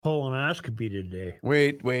colonoscopy today.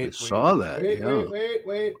 Wait. I saw that.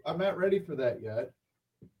 Wait. I'm not ready for that yet.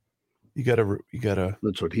 You gotta.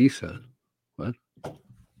 That's what he said. What?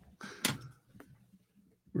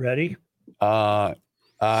 Ready? I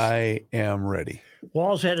am ready.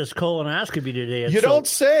 Walls had his colonoscopy today. You don't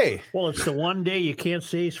say. Well, it's the one day you can't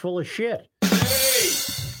say he's full of shit.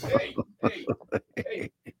 Hey.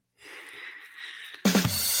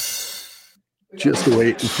 Just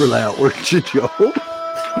waiting for that, weren't you, Joe?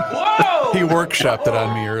 Whoa! He workshopped it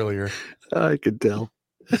on me earlier. I could tell.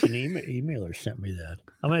 An emailer sent me that.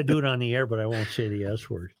 I'm going to do it on the air, but I won't say the S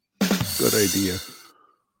word. Good idea.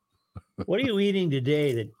 What are you eating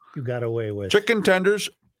today that you got away with? Chicken tenders,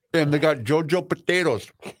 and they got JoJo potatoes.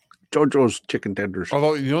 JoJo's chicken tenders.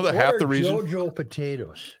 Although you know that What half are the reason JoJo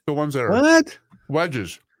potatoes. the ones that are What?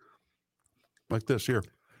 wedges, like this here,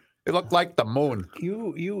 they look like the moon.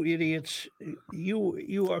 You idiots.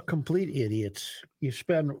 You are complete idiots. You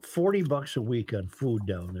spend $40 a week on food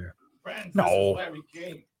down there. Friends, No. this is why we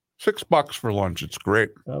came. $6 for lunch. It's great.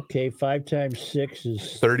 Okay, 5 times 6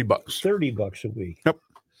 is $30. $30 a week.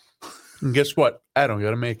 And guess what? I don't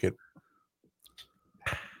gotta make it.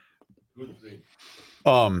 Good thing.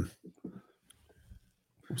 What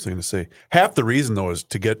was I gonna say? Half the reason though is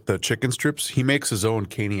to get the chicken strips. He makes his own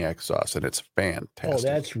caniac sauce, and it's fantastic. Oh,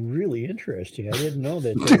 that's really interesting. I didn't know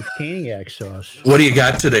that there was caniac sauce. What do you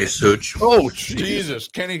got today, Such? Oh Jesus,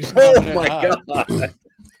 Kenny's. Oh my God.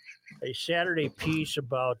 A Saturday piece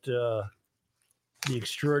about the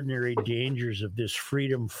extraordinary dangers of this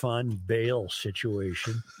Freedom Fund bail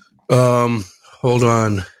situation. Hold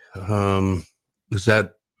on. Is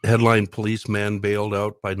that headline policeman bailed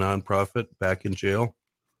out by nonprofit back in jail?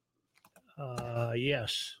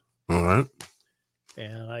 Yes. All right.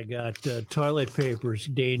 And I got toilet paper is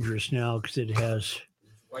dangerous now because it has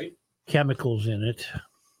White? chemicals in it.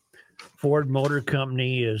 Ford Motor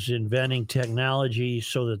Company is inventing technology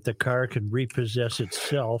so that the car can repossess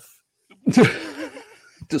itself.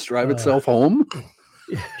 Just drive itself home?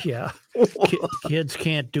 Yeah. Kids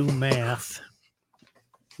can't do math.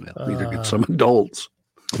 Well, neither get some adults.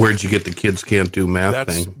 Where'd you get the kids can't do math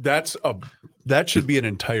thing? That should be an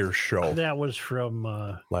entire show. That was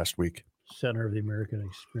from Last week. Center of the American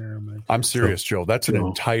Experiment. I'm serious, Joe. That's an Joe,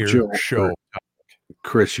 entire Joe, show.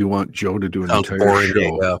 Chris, you want Joe to do an Sounds entire boring,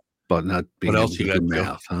 show, yeah. but not being What able else to you do got, Joe?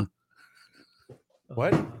 math, huh?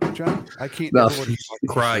 What, John? I can't. No. Everybody-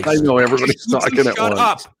 Christ. I know everybody's talking at Shut once.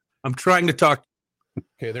 up. I'm trying to talk.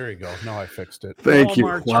 Okay, there you go. Now I fixed it. Thank you.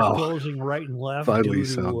 Walmarts are Wow. closing right and left Finally due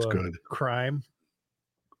sounds to good. crime.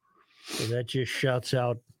 So that just shuts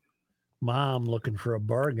out mom looking for a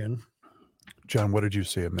bargain. John, what did you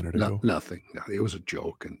say a minute ago? Nothing. No, it was a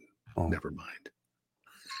joke, and Oh. never mind.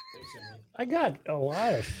 I got a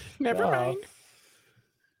lot of Never stuff. mind.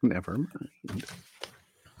 Never mind.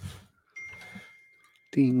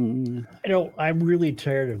 Ding. I'm really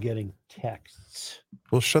tired of getting texts.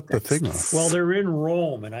 Well, shut the thing off. Well, they're in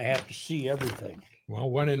Rome and I have to see everything. Well,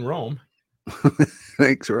 when in Rome.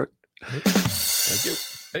 Thanks, Rick. Thank you.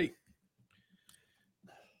 Hey.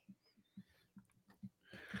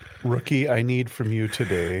 Rookie, I need from you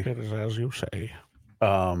today It is as you say.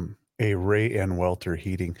 a Ray and Welter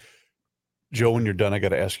heating. Joe, when you're done, I got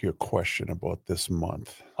to ask you a question about this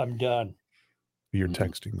month. I'm done. You're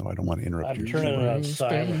texting, though. I don't want to interrupt I'm you. turning it on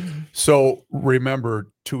silent. So remember,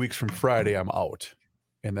 2 weeks from Friday, I'm out.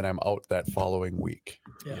 And then I'm out that following week.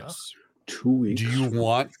 Yeah. Yes. 2 weeks. Do you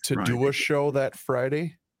want to do Friday. a show that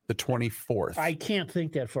Friday, the 24th? I can't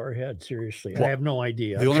think that far ahead, seriously. Well, I have no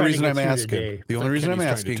idea. the only trying to reason get I'm through asking, today. the only reason I'm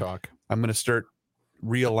Kenny's trying to asking, talk. I'm going to start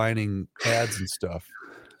realigning ads and stuff.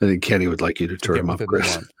 I think Kenny would like you to turn get him up, within the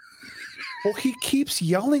Chris. month. Well, he keeps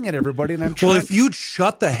yelling at everybody, and I'm Well, trying. if you'd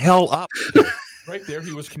shut the hell up. Right there,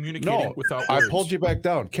 he was communicating No, without I words. pulled you back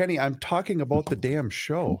down, Kenny. I'm talking about the damn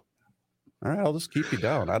show. All right, I'll just keep you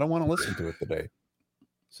down. I don't want to listen to it today.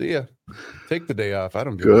 See ya. Take the day off. I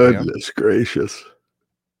don't give a damn. Goodness gracious.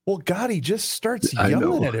 Well, God, he just starts I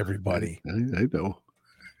yelling know. at everybody. I know.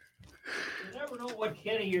 You never know what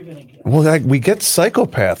Kenny you're going to get. Well, we get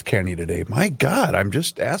psychopath Kenny today. My God, I'm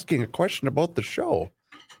just asking a question about the show.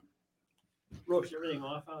 Brooks, everything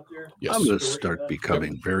off out there? Yes. I'm going to start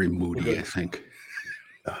becoming very moody, I think.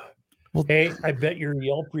 Hey, I bet your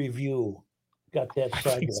Yelp review got that I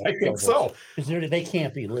side. think so. Because they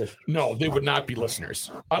can't be listed. No, they would not be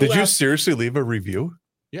listeners. Did you Unless- seriously leave a review?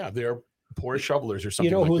 Yeah, they're poor shovelers or something.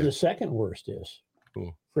 You know like who that. the second worst is?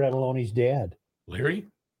 Who? Fred Aloni's dad. Larry?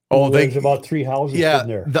 Oh, There's about 3 houses yeah. in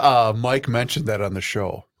there. Mike mentioned that on the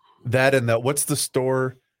show. That and that. What's the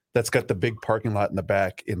store that's got the big parking lot in the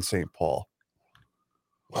back in St. Paul?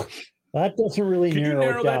 That doesn't really Could you narrow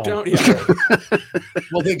narrow it that down. down? Yeah.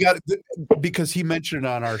 Well, they got because he mentioned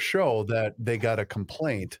on our show that they got a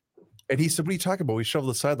complaint, and he said, "What are you talking about? We shoveled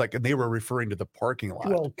the side and they were referring to the parking lot."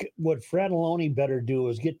 Well, what Fratelloni better do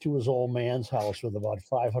is get to his old man's house with about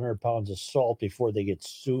 500 pounds of salt before they get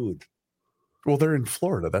sued. Well, they're in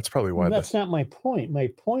Florida. That's probably why. That's not my point. My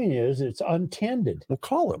point is it's untended. We'll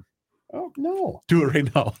call him. Oh, no. Do it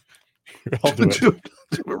right now. I'll do it.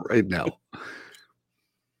 Do it right now.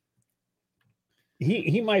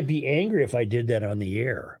 He might be angry if I did that on the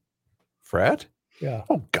air. Frat? Yeah.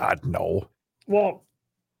 Oh God, no. Well,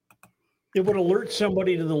 it would alert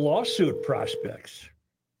somebody to the lawsuit prospects.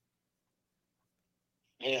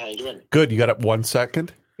 Hey, how you doing? Good. You got it 1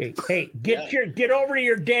 second. Hey, get over to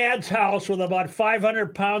your dad's house with about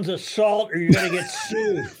 500 pounds of salt, or you're gonna get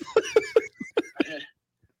sued.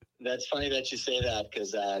 That's funny that you say that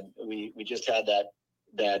because we just had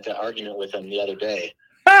that argument with him the other day.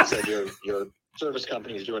 He said your service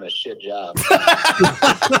company is doing a shit job.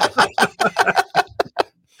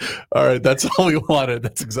 All right, that's all we wanted.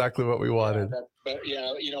 That's exactly what we wanted. But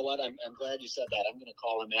yeah, you know what? I'm glad you said that. I'm going to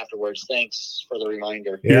call him afterwards. Thanks for the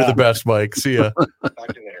reminder. You're the best, Mike. See ya. Talk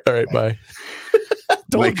to you later. All right, bye.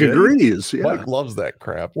 Mike Told you. agrees. Yeah. Mike loves that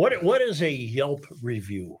crap. What is a Yelp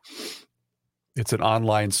review? It's an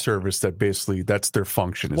online service that basically that's their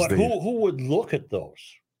function. Is Who would look at those?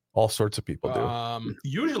 all sorts of people do.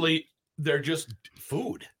 Usually they're just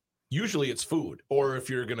food. Usually it's food. Or if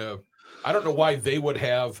you're gonna, I don't know why they would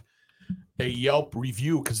have a Yelp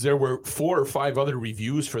review because there were 4 or 5 other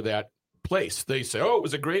reviews for that place. They say, "Oh,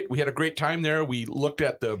 we had a great time there. We looked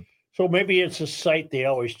at the." So maybe it's a site they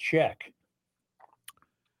always check.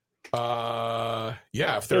 Yeah,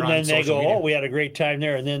 if they're And on then they social go, media. "Oh, we had a great time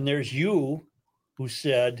there." And then there's you, who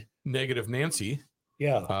said, Negative Nancy.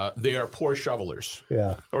 "Yeah, They are poor shovelers,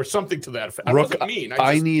 yeah." or something to that effect. Rook, That doesn't mean.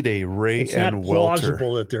 I need a Ray It's not and Welter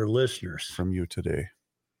plausible that they're listeners. from you today,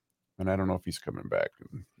 and I don't know if he's coming back.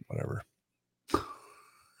 Whatever.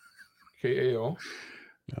 KAO.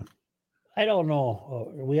 I don't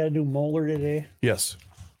know. We got to do Moeller today. Yes.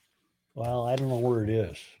 Well, I don't know where it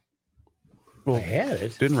is. Well, I had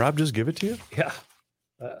it. Didn't Rob just give it to you? Yeah.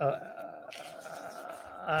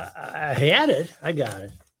 I had it. I got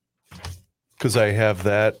it. Because I have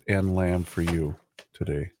that and lamb for you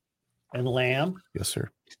today. And lamb. Yes,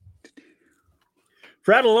 sir.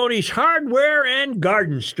 Fratelloni's Hardware and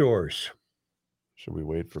Garden Stores. Should we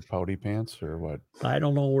wait for Pouty Pants or what? I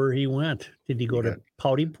don't know where he went. Did he go to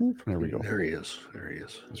Pouty Poop? There we go. There he is. There he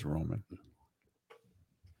is. He's roaming.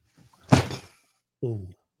 Ooh.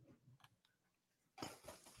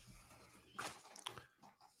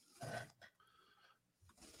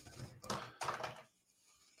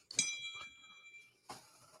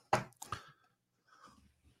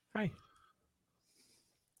 Hi.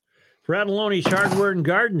 Fratelloni's Hardware and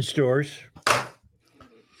Garden Stores.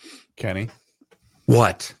 Kenny,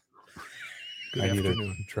 What? Good I need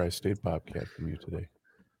afternoon. a tri-state Bobcat from you today.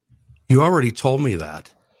 You already told me that.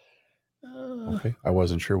 Okay. I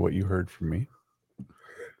wasn't sure what you heard from me.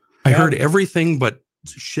 I heard everything but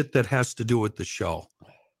shit that has to do with the show.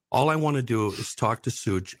 All I want to do is talk to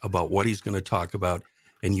Such about what he's going to talk about,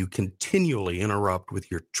 and you continually interrupt with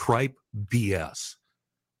your tripe BS.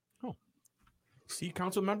 See,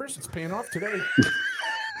 council members, it's paying off today.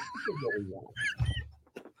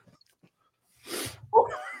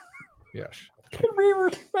 Yes.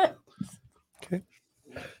 Okay.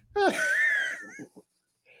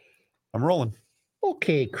 I'm rolling.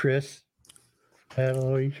 Okay, Chris.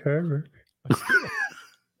 Fratelloni's Hardware.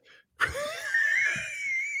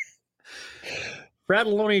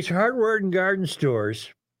 Fratelloni's Hardware and Garden Stores.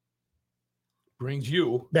 Brings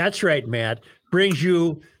you. That's right, Matt. Brings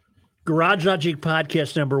you Garage Logic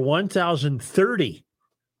Podcast number 1030,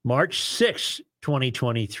 March 6,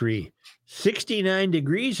 2023. 69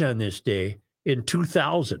 degrees on this day in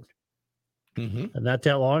 2000. Mm-hmm. And not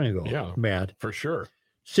that long ago, Yeah. Matt. For sure.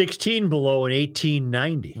 16 below in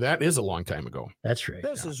 1890. That is a long time ago. That's right.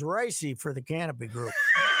 This is Ricey for the Canopy Group.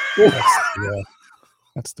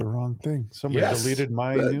 That's the wrong thing. Somebody Yes. deleted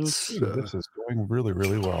my news. That's, feed. This is going really,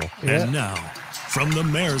 really well. And now, from the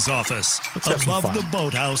mayor's office, have some above fun. the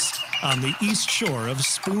boathouse on the east shore of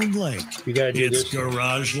Spoon Lake, You got to do it's this.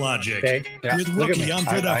 Garage Logic. Okay. With Look at Rookie me. on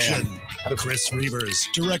I production, am. Chris Reavers,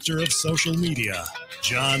 director of social media,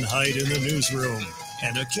 John Hyde in the newsroom,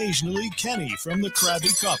 and occasionally Kenny from the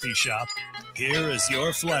Krabby Coffee Shop. Here is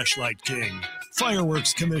your flashlight king,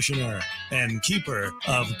 fireworks commissioner, and keeper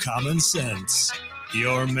of common sense,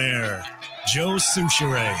 your mayor, Joe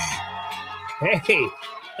Souchere. Hey.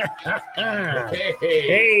 Hey,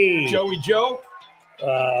 Hey. Joey Joe.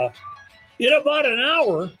 In about an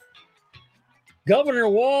hour, Governor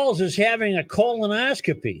Walz is having a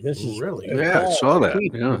colonoscopy. This is Really? Yeah, I saw that.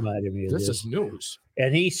 tweet Yeah. reminded me of This is news.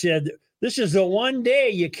 And he said, "This is the one day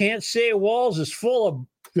you can't say Walz is full of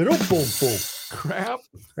boom boom." Crap.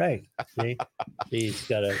 Right? See, he's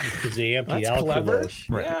got a because the empty That's clever.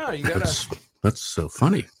 alcohol. Yeah, you gotta. That's so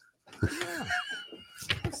funny.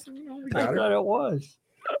 I thought it was.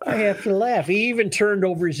 I have to laugh. He even turned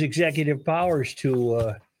over his executive powers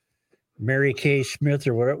to Mary Kay Smith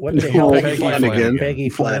or what the hell? Peggy Flanagan. Peggy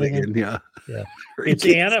Flanagan. Yeah. It's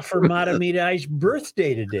Anna Furmadamidai's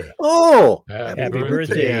birthday today. Oh, Happy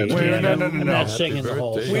birthday, Anna. Anna. No. I'm not singing the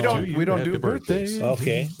whole birthday. song. We don't do birthdays.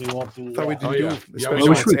 Okay, we won't do Thought we that. did Oh, yeah. do. Yeah, I we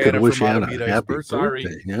wish we Anna could wish from Anna Matamita's happy birthday. Sorry.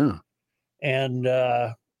 birthday. Yeah.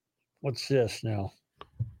 And what's this now?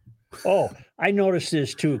 Oh, I noticed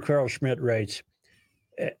this too. Carl Schmidt writes,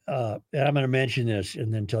 and I'm going to mention this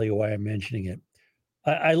and then tell you why I'm mentioning it.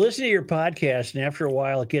 I listen to your podcast, and after a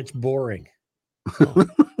while, it gets boring.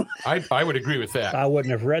 I would agree with that. I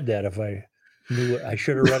wouldn't have read that if I knew it. I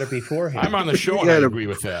should have read it beforehand. I'm on the show and You I gotta- agree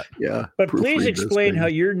with that. Yeah. But please proofread this explain thing. how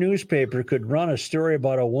your newspaper could run a story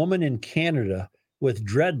about a woman in Canada with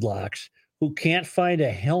dreadlocks who can't find a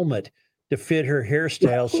helmet to fit her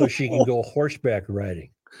hairstyle so she can go horseback riding.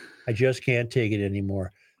 I just can't take it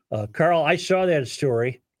anymore. Carl, I saw that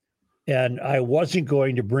story, and I wasn't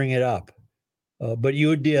going to bring it up, but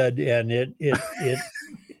you did, and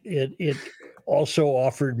it also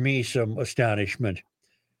offered me some astonishment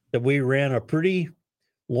that we ran a pretty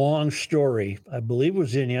long story, I believe it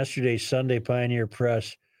was in yesterday's Sunday Pioneer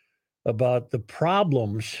Press, about the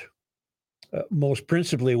problems most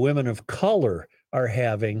principally women of color are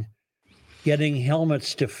having getting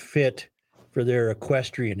helmets to fit for their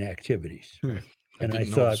equestrian activities. And I didn't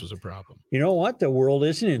know thought, this was a problem. you know what? The world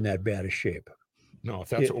isn't in that bad a shape. No, if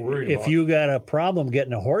that's what we're worried about. If you got a problem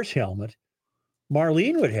getting a horse helmet,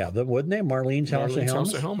 Marlene would have them, wouldn't they? Marlene's House of Marlene's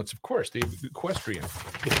Helmets. House of Helmets, of course, the equestrian.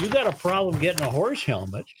 If you got a problem getting a horse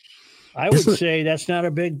helmet, I would say that's not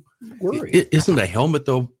a big worry. Isn't a helmet,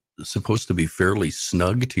 though, supposed to be fairly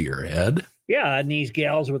snug to your head? Yeah, and these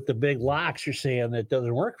gals with the big locks are saying that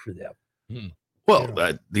doesn't work for them. Well,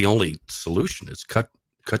 Yeah. the only solution is cut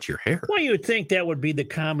your hair. Well, you would think that would be the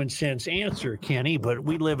common sense answer, Kenny, but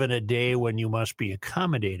we live in a day when you must be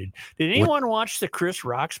accommodated. Did anyone watch the Chris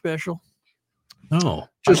Rock special? No.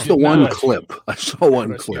 Just I the did one not. clip. I saw one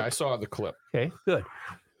Yeah, I clip. saw the clip. Okay, good.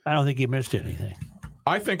 I don't think you missed anything.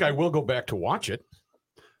 I think I will go back to watch it.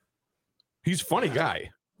 He's a funny guy.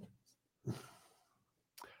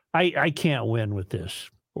 I can't win with this.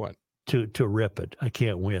 What? To rip it. I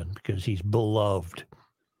can't win because he's beloved.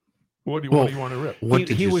 What do you, Well, what do you want to rip? What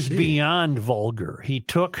did he you was see? beyond vulgar. He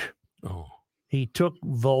took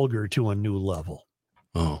vulgar to a new level.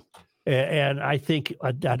 Oh, And I think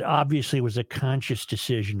that obviously was a conscious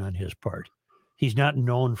decision on his part. He's not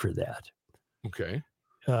known for that. Okay.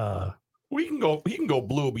 Uh, He can go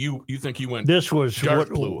blue, but you think he went this was Dark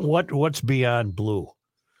blue. what's beyond blue.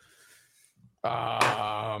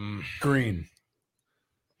 Green.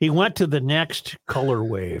 He went to the next color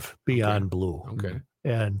wave beyond blue. okay.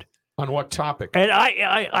 And On what topic?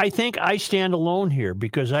 I think I stand alone here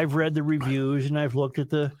because I've read the reviews and I've looked at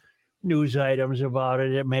the news items about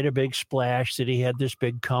it. It made a big splash that he had this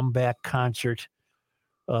big comeback concert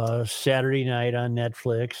Saturday night on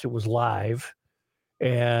Netflix. It was live.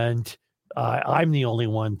 And I'm the only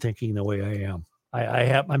one thinking the way I am.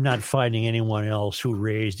 I'm not finding anyone else who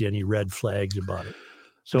raised any red flags about it.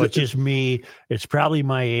 So it's just me. It's probably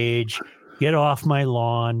my age. Get off my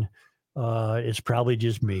lawn. It's probably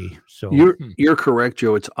just me. So You're correct,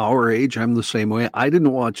 Joe. It's our age. I'm the same way. I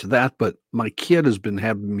didn't watch that, but my kid has been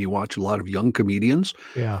having me watch a lot of young comedians,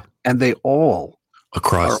 yeah. and they all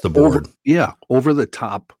across are the board. over the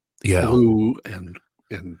top, Yeah. blue and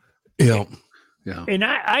Yeah. yeah.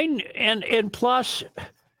 And plus,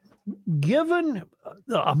 given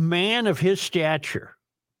a man of his stature,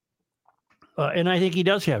 and I think he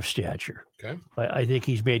does have stature. Okay. I think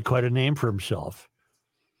he's made quite a name for himself.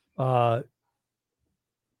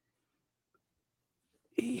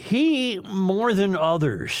 He, more than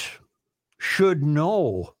others, should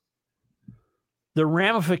know the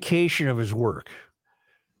ramification of his work.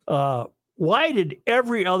 Why did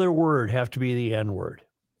every other word have to be the N word?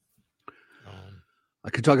 I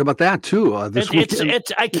could talk about that too.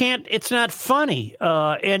 It's not funny.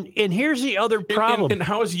 And here's the other problem. And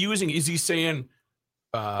how is he using? Is he saying?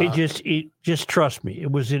 Just trust me.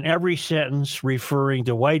 It was in every sentence referring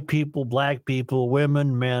to white people, black people,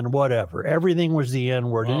 women, men, whatever. Everything was the N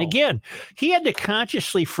word. Wow. And again, he had to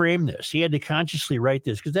consciously frame this. He had to consciously write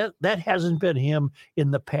this because that hasn't been him in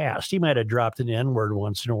the past. He might have dropped an N word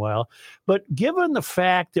once in a while, but given the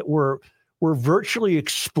fact that we're we're virtually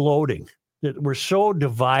exploding. That we're so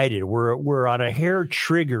divided. We're on a hair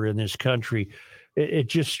trigger in this country. It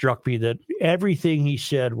just struck me that everything he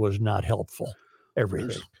said was not helpful.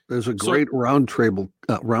 Everything. There's a great round table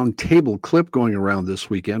clip going around this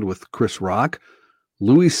weekend with Chris Rock,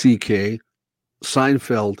 Louis C.K.,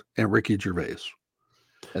 Seinfeld, and Ricky Gervais.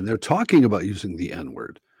 And they're talking about using the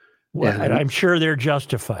N-word. Well, and I'm sure they're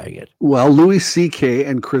justifying it. Well, Louis C.K.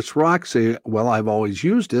 and Chris Rock say, well, I've always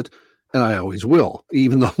used it, and I always will,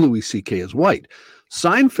 even though Louis C.K. is white.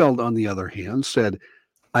 Seinfeld, on the other hand, said,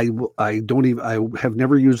 I have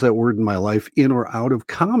never used that word in my life in or out of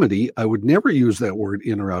comedy. I would never use that word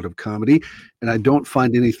in or out of comedy, and I don't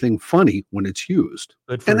find anything funny when it's used.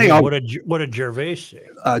 But for him, what did Gervais say?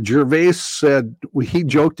 Gervais said, he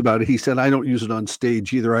joked about it. He said, I don't use it on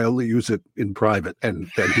stage either. I only use it in private. And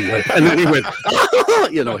then he went,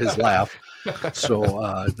 his laugh.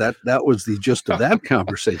 So that was the gist of that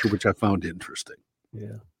conversation, which I found interesting.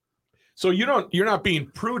 Yeah. So you're not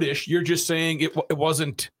being prudish. You're just saying it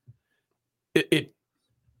wasn't. It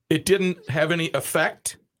didn't have any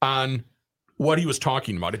effect on what he was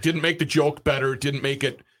talking about. It didn't make the joke better. It didn't make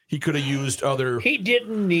it. He could have used other. He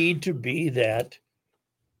didn't need to be that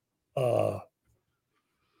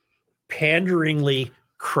panderingly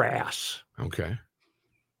crass. Okay.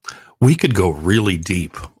 We could go really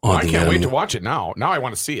deep on. I can't wait to watch it now. Now I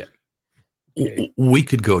want to see it. We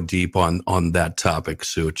could go deep on that topic,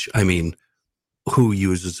 Such. I mean, who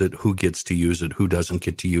uses it, who gets to use it, who doesn't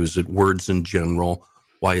get to use it, words in general.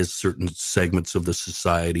 Why is certain segments of the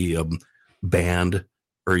society banned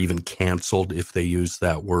or even canceled if they use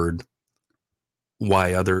that word? Why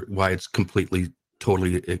it's completely,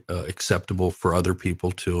 totally acceptable for other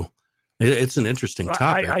people to. It's an interesting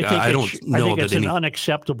topic. I think it's an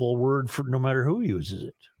unacceptable word for no matter who uses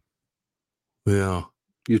it. Yeah.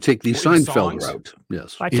 You take the Seinfeld route.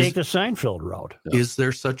 Yes. I take the Seinfeld route. Yeah. Is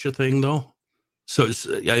there such a thing, though? So,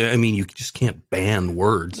 I mean, you just can't ban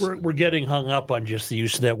words. We're getting hung up on just the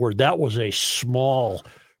use of that word. That was a small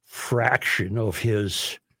fraction of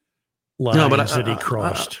his lines that he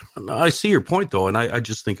crossed. I see your point, though, and I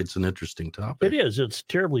just think it's an interesting topic. It is. It's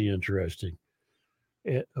terribly interesting.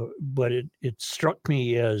 But it struck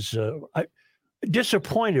me as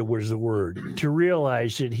disappointed was the word, to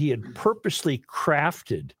realize that he had purposely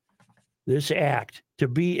crafted this act to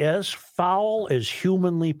be as foul as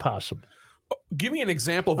humanly possible. Give me an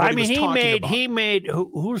example of what he made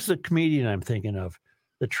who's the comedian I'm thinking of?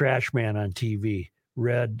 The trash man on TV,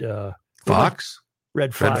 Red Fox.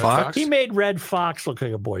 Red Fox. He made Red Fox look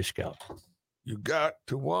like a Boy Scout. You got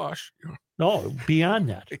to wash. No, beyond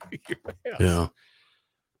that. Yes. Yeah.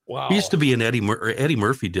 Wow. He used to be an Eddie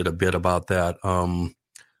Murphy did a bit about that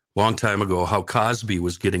long time ago, how Cosby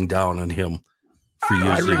was getting down on him for using.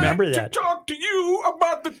 I remember that. To talk to you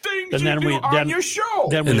about the things and then on your show.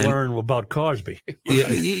 Then we learn about Cosby.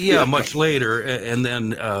 Yeah, much later. And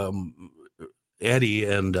then Eddie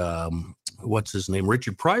and what's his name?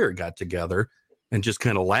 Richard Pryor got together and just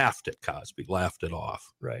kind of laughed at Cosby, laughed it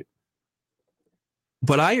off. Right.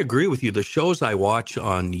 But I agree with you. The shows I watch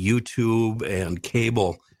on YouTube and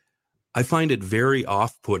cable, I find it very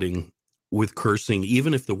off-putting with cursing,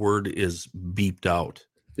 even if the word is beeped out.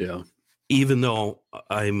 Yeah. Even though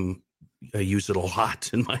I use it a lot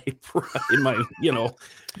in my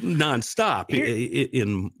nonstop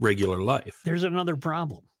in regular life. There's another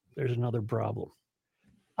problem.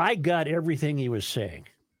 I got everything he was saying.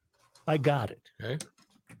 I got it. Okay.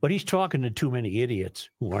 But he's talking to too many idiots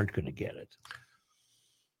who aren't going to get it.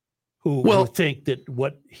 Who think that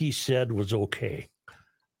what he said was okay.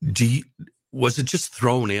 Was it just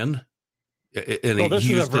thrown in? This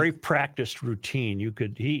is a very practiced routine.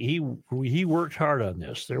 He worked hard on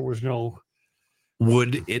this. There was no.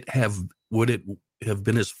 Would it have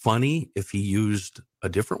been as funny if he used a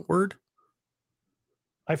different word?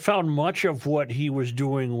 I found much of what he was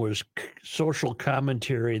doing was social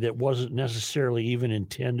commentary that wasn't necessarily even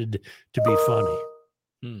intended to be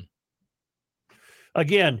funny.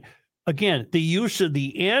 Again, the use of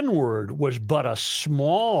the N-word was but a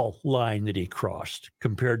small line that he crossed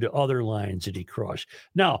compared to other lines that he crossed.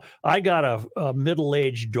 Now, I got a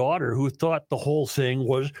middle-aged daughter who thought the whole thing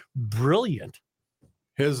was brilliant.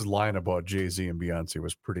 His line about Jay-Z and Beyonce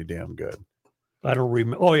was pretty damn good. I don't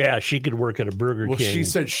remember. Oh, yeah, she could work at a Burger King. She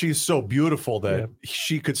said she's so beautiful that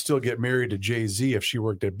she could still get married to Jay-Z if she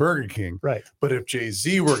worked at Burger King. Right. But if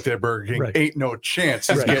Jay-Z worked at Burger King, ain't no chance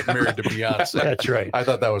he's getting married to Beyonce. That's right. I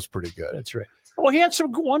thought that was pretty good. That's right. Oh, he had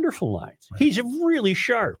some wonderful lines. He's really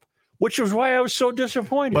sharp, which was why I was so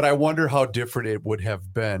disappointed. But I wonder how different it would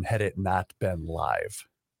have been had it not been live.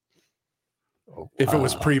 If it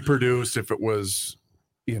was pre-produced, if it was,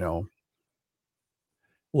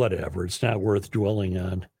 whatever. It's not worth dwelling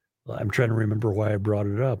on. I'm trying to remember why I brought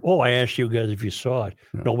it up. Oh, I asked you guys if you saw it.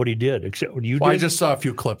 Yeah. Nobody did, except you Well, did. I just saw a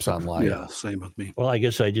few clips online. Yeah, same with me. Well, I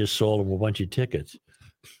guess I just sold them a bunch of tickets.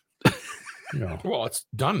 Well, it's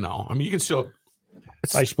done now. I mean, you can still.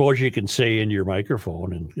 I suppose you can say into your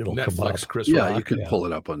microphone and it'll come up. Netflix, Chris Yeah, Rock. you can pull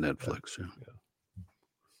it up on Netflix.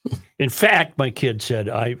 Yeah. In fact, my kid said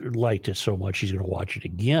I liked it so much he's going to watch it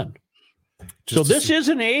again. Just So to this see- is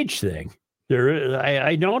an age thing.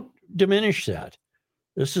 I don't diminish that.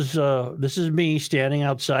 This is me standing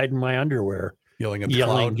outside in my underwear, Yelling at the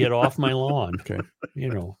yelling, cloud. "Get off my lawn!" Okay. You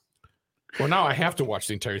know. Well, now I have to watch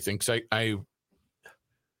the entire thing because I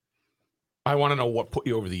want to know what put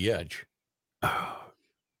you over the edge.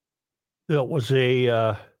 It was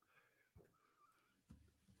a.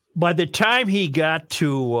 By the time he got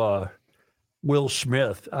to Will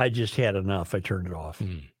Smith, I just had enough. I turned it off.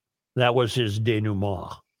 That was his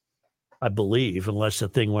denouement, I believe, unless the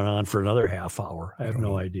thing went on for another half hour. I have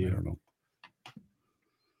no idea. I don't know.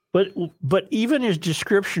 But even his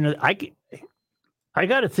description, I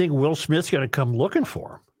got to think Will Smith's going to come looking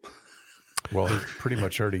for him. Well, he pretty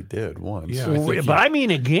much already did once. Yeah. I think But I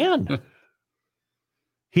mean, again,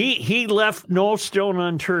 he left no stone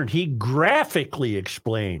unturned. He graphically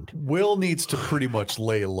explained. Will needs to pretty much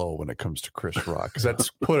lay low when it comes to Chris Rock because that's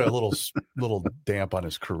put a little damp on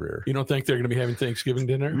his career. You don't think they're going to be having Thanksgiving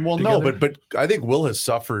dinner? Well, no, together? but I think Will has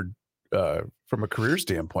suffered from a career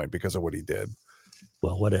standpoint because of what he did.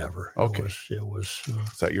 Well, whatever. Okay. It was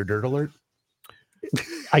Is that your dirt alert?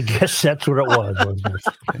 I guess that's what it was. Wasn't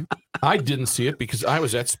it? I didn't see it because I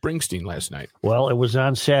was at Springsteen last night. Well, it was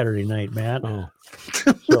on Saturday night, Matt. Oh.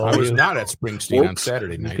 So I was you, not at Springsteen on Oops.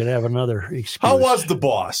 Saturday you night. could have another excuse. How was the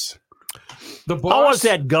boss? The boss, How was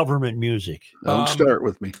that government music? Don't start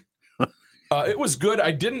with me. It was good.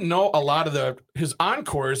 I didn't know a lot of his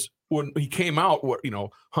encores when he came out. What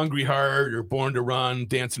Hungry Heart or Born to Run,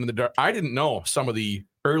 Dancing in the Dark. I didn't know some of the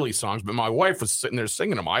early songs, but my wife was sitting there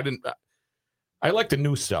singing them. I like the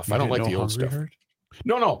new stuff. You I don't didn't like the know old Hungry stuff. Heart?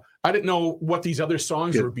 No. I didn't know what these other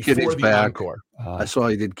songs Kid- were before Kitty's the Back. encore. I saw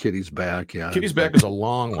he did Kitty's Back. Yeah. Kitty's Back is a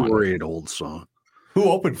long one. Great old song. Who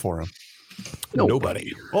opened for him?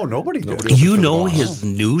 Nobody. Oh, nobody did. Nobody. You for the know boss. his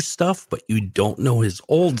new stuff, but you don't know his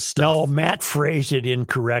old stuff. No, Matt phrased it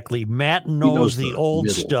incorrectly. Matt knows knows the the old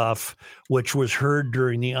middle. stuff, which was heard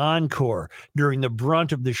during the encore. During the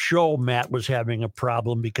brunt of the show, Matt was having a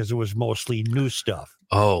problem because it was mostly new stuff.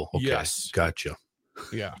 Oh, okay. Yes. Gotcha.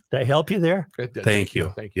 Yeah. Did I help you there? Thank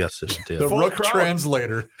you. Thank you. Yes, it did. The Full Rook crowd.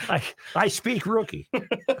 translator. I speak rookie. I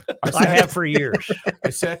I have for years. I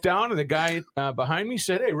sat down and the guy behind me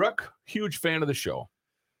said, "Hey, Rook, huge fan of the show."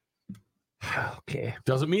 Okay.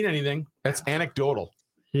 Doesn't mean anything. That's anecdotal.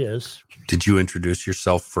 It is. Did you introduce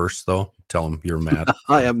yourself first, though? Tell him you're Matt.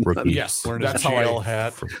 I am. Rookie. Yes, Wearing that's his how jail I.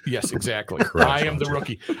 hat. Yes, exactly. Correct. I am the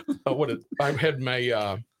rookie. I had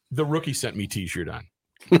my the rookie sent me T-shirt on.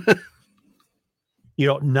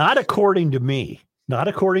 Not according to me. Not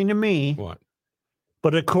according to me, What?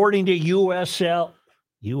 but according to UCLA,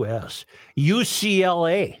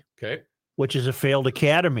 Okay. which is a failed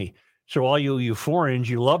academy. So all you foreigners,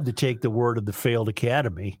 you love to take the word of the failed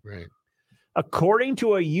academy. Right. According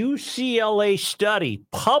to a UCLA study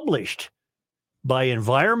published by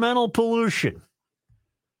Environmental Pollution,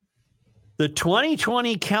 the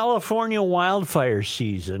 2020 California wildfire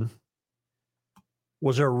season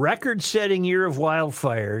was a record-setting year of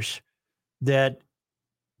wildfires that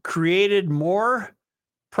created more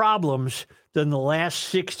problems than the last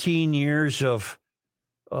 16 years of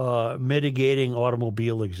mitigating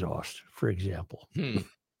automobile exhaust, for example.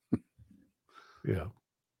 Yeah.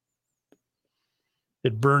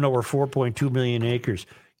 It burned over 4.2 million acres.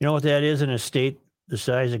 You know what that is in a state the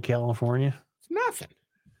size of California? It's nothing.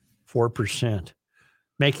 4%,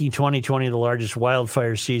 making 2020 the largest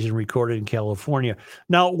wildfire season recorded in California.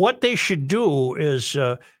 Now, what they should do is,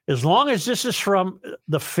 as long as this is from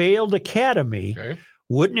the failed academy, Okay.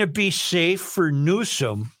 wouldn't it be safe for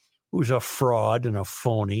Newsom, who's a fraud and a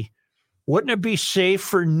phony, wouldn't it be safe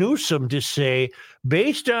for Newsom to say,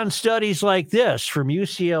 based on studies like this from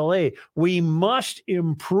UCLA, we must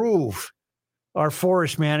improve our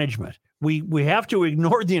forest management. We have to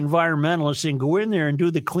ignore the environmentalists and go in there and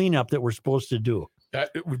do the cleanup that we're supposed to do.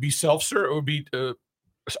 That it would be self-serve. It would be a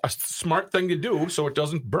smart thing to do so it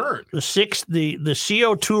doesn't burn. The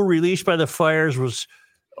CO2 released by the fires was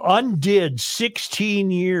undid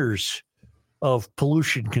 16 years of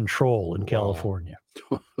pollution control in California.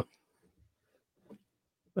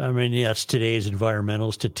 I mean, yes, today's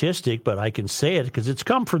environmental statistic, but I can say it because it's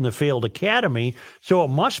come from the failed academy, so it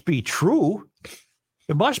must be true.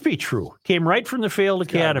 It must be true. Came right from the failed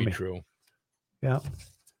It's gotta be academy. true. Yeah.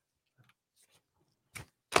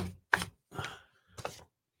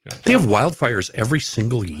 They have wildfires every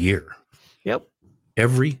single year. Yep.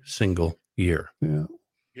 Every single year. Yeah.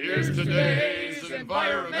 Here's today's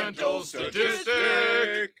environmental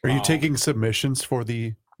statistic. Are you taking submissions for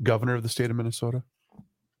the governor of the state of Minnesota?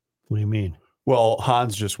 What do you mean? Well,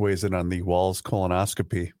 Hans just weighs in on the Walls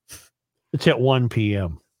colonoscopy. It's at 1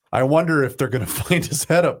 p.m. I wonder if they're going to find his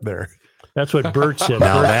head up there. That's what Bert said.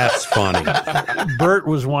 Now that's funny. Bert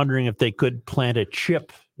was wondering if they could plant a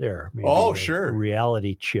chip there. Maybe Oh, a sure.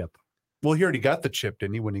 reality chip. Well, he already got the chip,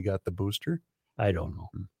 didn't he, when he got the booster? I don't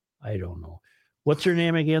know. What's her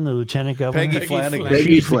name again? The lieutenant governor? Peggy Flanagan. Peggy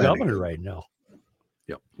She's the Flanagan. governor right now.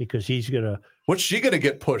 Yep. Because he's going to, What's she going to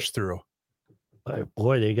get pushed through?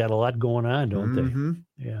 boy, they got a lot going on, don't Mhm.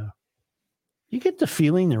 they? Yeah. You get the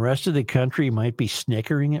feeling the rest of the country might be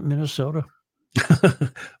snickering at Minnesota?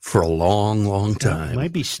 For a long, long time.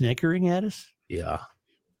 Might be snickering at us? Yeah.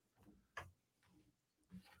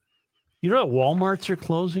 You know what Walmarts are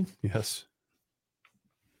closing? Yes.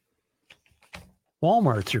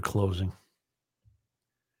 Walmarts are closing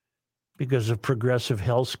because of progressive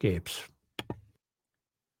hellscapes.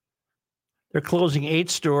 They're closing 8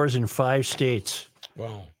 stores in 5 states.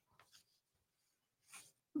 Wow.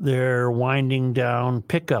 They're winding down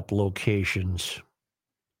pickup locations.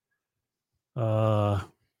 They're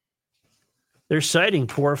citing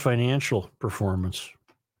poor financial performance,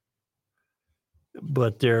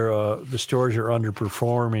 but the stores are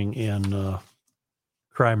underperforming in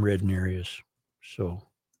crime-ridden areas. So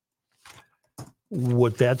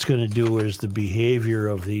what that's going to do is the behavior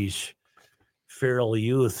of these feral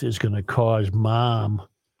youth is going to cause mom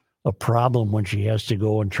a problem when she has to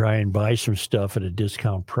go and try and buy some stuff at a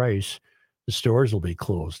discount price. The stores will be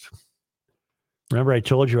closed. Remember I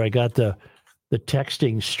told you I got the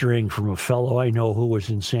texting string from a fellow I know who was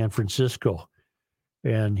in San Francisco,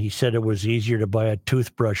 and he said it was easier to buy a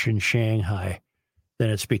toothbrush in Shanghai than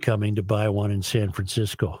it's becoming to buy one in San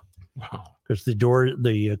Francisco. Wow. Because the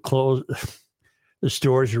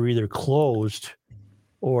stores are either closed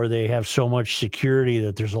or they have so much security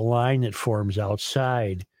that there's a line that forms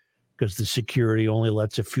outside because the security only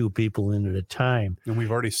lets a few people in at a time. And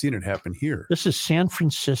we've already seen it happen here. This is San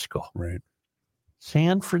Francisco. Right.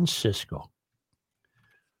 San Francisco.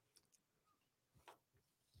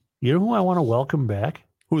 You know who I want to welcome back?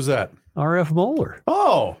 Who's that? R.F. Moeller.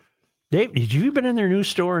 Oh, Dave, have you been in their new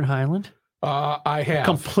store in Highland? I have.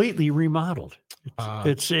 Completely remodeled.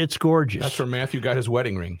 It's gorgeous. That's where Matthew got his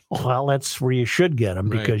wedding ring. Well, that's where you should get them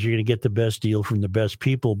Right. because you're going to get the best deal from the best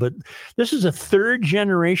people. But this is a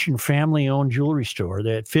 3rd-generation family-owned jewelry store.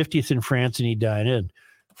 They're at 50th and France and Edina,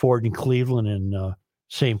 Ford and Cleveland and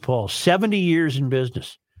St. Paul. 70 years in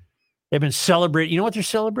business. They've been celebrating. You know what they're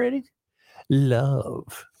celebrating?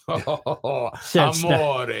 Love. Since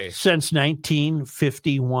Amore. Since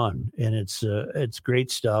 1951, and it's great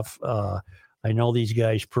stuff. I know these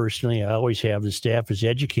guys personally. I always have. The staff is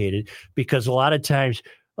educated because a lot of times,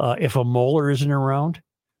 if a Moeller isn't around,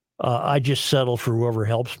 I just settle for whoever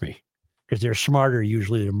helps me because they're smarter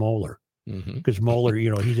usually than Moeller. Because Moeller,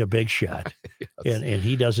 he's a big shot, and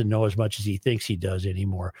he doesn't know as much as he thinks he does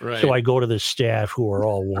anymore. Right. So I go to the staff who are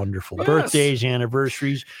all wonderful. Yes. Birthdays,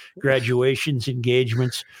 anniversaries, graduations,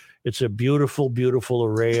 engagements. It's a beautiful, beautiful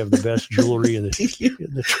array of the best jewelry in the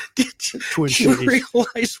Twin Did you Cities.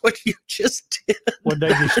 realize what you just did? What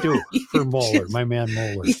did I just do for Moeller, my man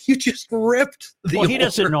Moeller? You just ripped the Well, he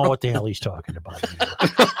doesn't know aura. what the hell he's talking about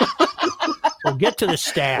anymore. Well, get to the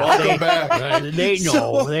staff. Welcome back. Right? They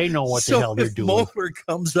know. They know what the hell they're if doing. Moeller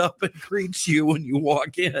comes up and greets you when you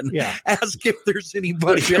walk in, Yeah. ask if there's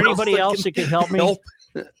anybody Is there anybody else that can help me?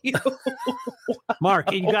 you.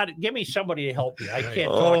 Mark, you got to give me somebody to help me. I Right.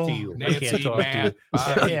 can't talk to you. I Nancy, can't talk Matt, to you.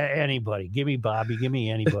 Bobby. Yeah, anybody. Give me Bobby. Give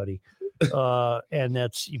me anybody. And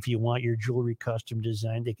that's if you want your jewelry custom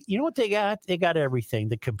designed. You know what they got? They got everything.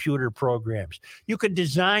 The computer programs. You could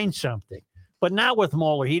design something, but not with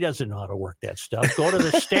Moeller. He doesn't know how to work that stuff. Go to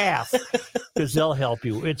the staff because they'll help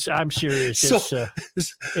you. I'm serious. It's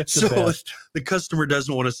the best. The customer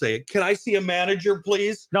doesn't want to say, "Can I see a manager,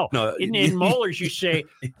 please?" No, No. in Moeller's, you say,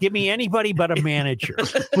 give me anybody but a manager.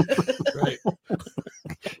 Right.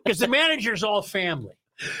 Because the manager's all family.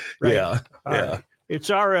 Right? Yeah. All Yeah. right. It's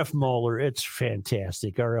RF Moeller. It's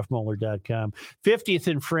fantastic. RFMoeller.com. 50th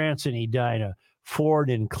in France in Edina. Ford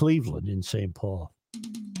in Cleveland in St. Paul.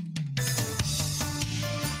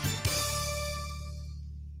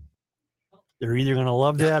 They're either going to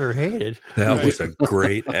love that or hate it. That was a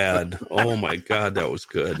great ad. Oh my God, that was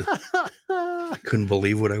good. I couldn't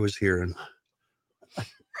believe what I was hearing.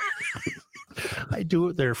 I do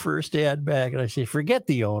it their first ad back, and I say, forget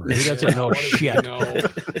the owner. He doesn't know What does he shit. know?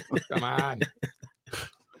 Come on.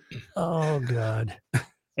 Oh, God.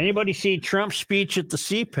 Anybody see Trump's speech at the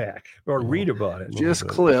CPAC or read about it? Just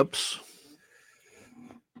clips.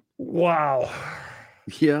 Wow.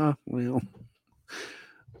 Yeah, well,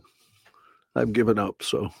 I've given up,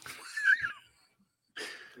 so.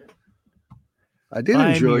 I did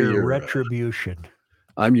enjoy your retribution.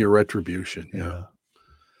 I'm your retribution, yeah.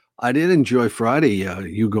 I did enjoy Friday,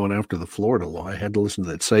 you going after the Florida law. I had to listen to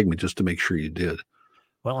that segment just to make sure you did.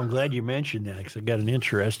 Well, I'm glad you mentioned that because I got an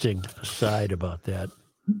interesting aside about that.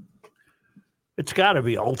 It's got to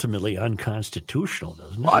be ultimately unconstitutional,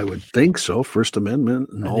 doesn't it? I would think so. First Amendment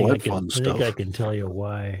and all that fun stuff. I think I can tell you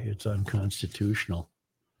why it's unconstitutional.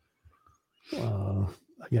 I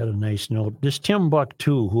got a nice note. This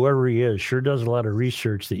Timbuktu, whoever he is, sure does a lot of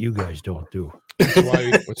research that you guys don't do.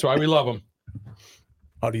 That's why we love him.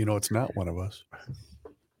 How do you know it's not one of us?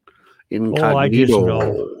 Incognito. I just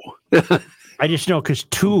know. I just know because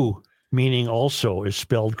two, meaning also, is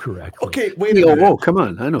spelled correctly. Okay, wait a minute. Whoa, come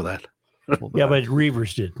on. I know that. Yeah, but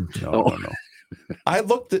Reavers didn't. No.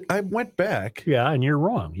 I went back. Yeah, and you're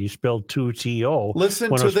wrong. You spelled 2-T-O.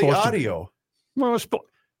 Listen to the audio.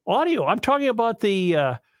 Audio. I'm talking about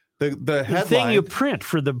the headline. thing you print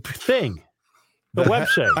for the thing, the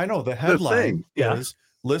website. I know the headline is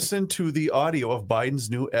listen to the audio of Biden's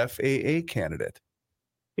new FAA candidate.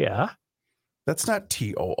 Yeah. That's not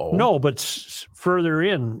TOO. No, but further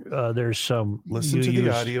in, there's some. Listen to the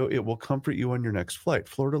audio. It will comfort you on your next flight.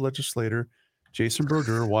 Florida legislator Jason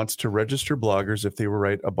Brodeur wants to register bloggers if they were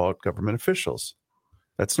right about government officials.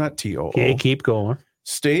 That's not TOO. Okay, keep going.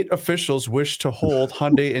 State officials wish to hold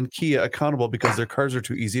Hyundai and Kia accountable because their cars are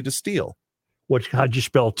too easy to steal. How'd you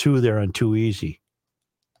spell two there on too easy?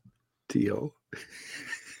 T-O.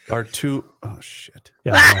 Are two. Oh, shit.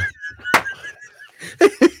 Yeah.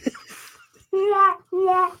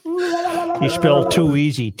 You spell too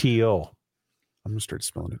easy, T-O. I'm going to start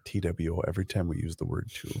spelling it T-W-O every time we use the word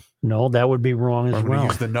two. No, that would be wrong as I'm going well. to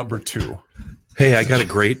use the number 2. Hey, I got a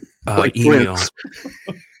great email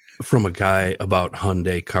from a guy about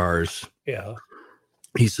Hyundai cars. Yeah.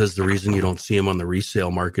 He says the reason you don't see them on the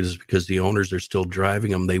resale market is because the owners are still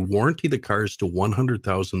driving them. They warranty the cars to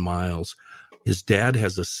 100,000 miles. His dad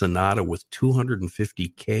has a Sonata with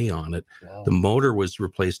 250K on it. Wow. The motor was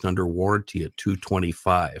replaced under warranty at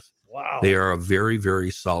 225. Wow. They are a very,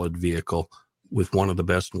 very solid vehicle with one of the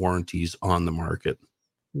best warranties on the market.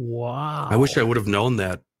 Wow. I wish I would have known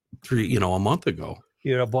that a month ago.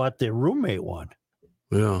 You'd have bought the roommate one.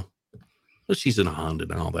 Yeah. Well, she's in a Honda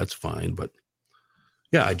now. That's fine. But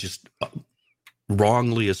yeah, I just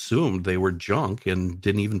wrongly assumed they were junk and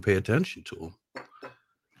didn't even pay attention to them.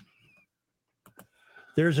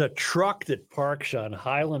 There's a truck that parks on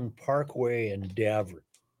Highland Parkway in Davern.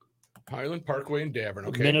 Highland Parkway in Davern,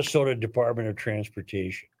 okay. Minnesota Department of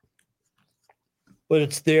Transportation. But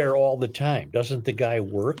it's there all the time. Doesn't the guy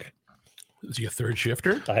work? Is he a third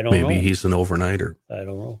shifter? I don't know. Maybe he's an overnighter. I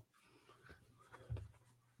don't know.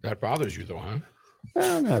 That bothers you, though, huh?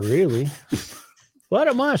 Well, not really. Well,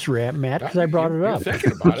 it must, Matt, because I brought it up. You're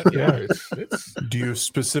thinking about it. Yeah. It's... Do you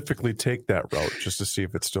specifically take that route just to see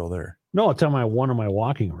if it's still there? No, it's on one of my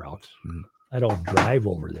walking routes. Mm. I don't drive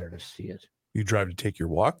over there to see it. You drive to take your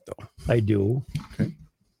walk, though? I do.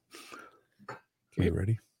 Okay,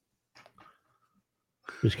 ready?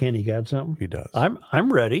 Does Kenny got something? He does.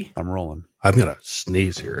 I'm ready. I'm rolling. I'm going to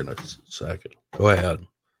sneeze here in a second. Go ahead.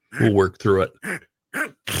 We'll work through it.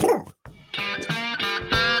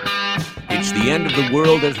 It's the end of the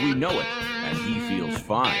world as we know it, and he feels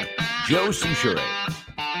fine. Joe Souchere.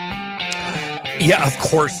 Yeah, of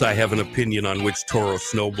course I have an opinion on which Toro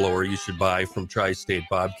snowblower you should buy from Tri-State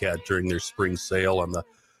Bobcat during their spring sale on the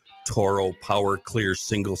Toro Power Clear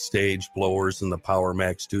single-stage blowers and the Power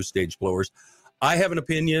Max two-stage blowers. I have an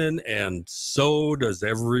opinion, and so does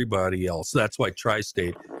everybody else. That's why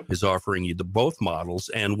Tri-State is offering you both models,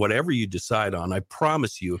 and whatever you decide on, I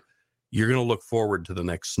promise you, you're going to look forward to the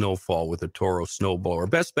next snowfall with a Toro snowblower.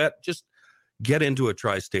 Best bet, just get into a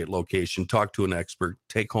Tri-State location, talk to an expert,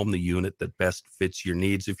 take home the unit that best fits your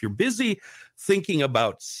needs. If you're busy thinking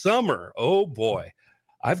about summer, oh boy,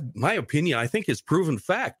 my opinion, I think, is proven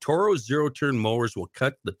fact. Toro zero-turn mowers will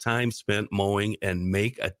cut the time spent mowing and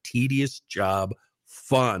make a tedious job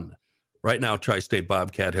fun. Right now, Tri-State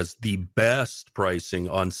Bobcat has the best pricing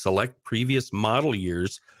on select previous model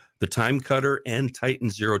years, the Time Cutter and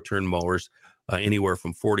Titan zero-turn mowers, anywhere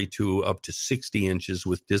from 42 up to 60 inches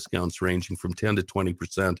with discounts ranging from 10 to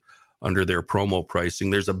 20% under their promo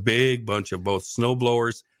pricing. There's a big bunch of both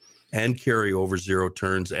snowblowers and carryover zero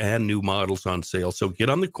turns and new models on sale. So get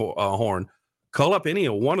on the horn, call up any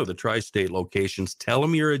one of the Tri-State locations, tell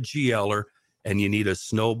them you're a GLer and you need a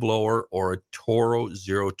snowblower or a Toro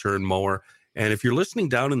zero-turn mower. And if you're listening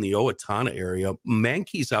down in the Owatonna area,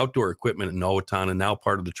 Mankey's Outdoor Equipment in Owatonna, now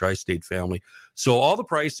part of the Tri-State family. So all the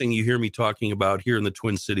pricing you hear me talking about here in the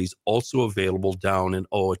Twin Cities, also available down in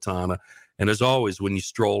Owatonna. And as always, when you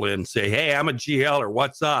stroll in, say, hey, I'm a GLer,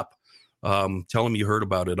 what's up? Tell them you heard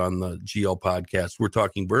about it on the GL podcast. We're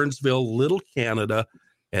talking Burnsville, Little Canada,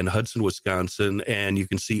 and Hudson, Wisconsin. And you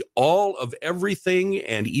can see all of everything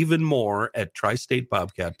and even more at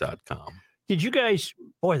tristatebobcat.com. Did you guys,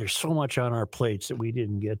 boy, there's so much on our plates that we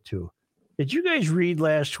didn't get to. Did you guys read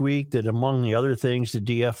last week that among the other things the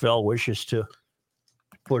DFL wishes to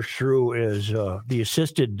push through is the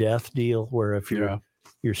assisted death deal, where if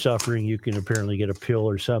you're suffering, you can apparently get a pill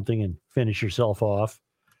or something and finish yourself off.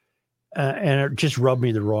 And it just rubbed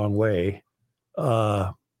me the wrong way.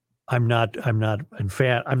 I'm not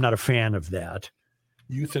a fan of that.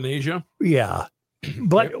 Euthanasia? Yeah.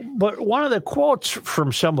 But one of the quotes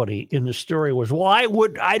from somebody in the story was, well, I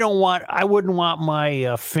wouldn't want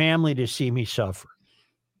my family to see me suffer.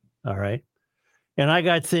 All right. And I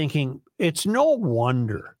got thinking, it's no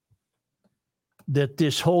wonder that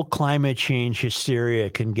this whole climate change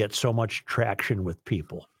hysteria can get so much traction with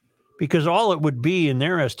people, because all it would be in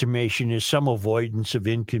their estimation is some avoidance of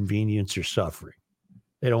inconvenience or suffering.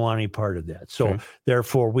 They don't want any part of that. So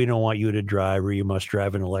therefore, we don't want you to drive, or you must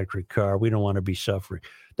drive an electric car. We don't want to be suffering.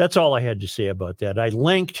 That's all I had to say about that. I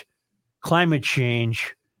linked climate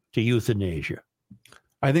change to euthanasia.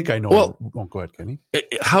 I think I know. Well, go ahead, Kenny.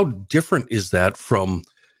 How different is that from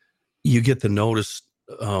you get the notice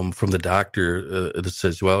from the doctor that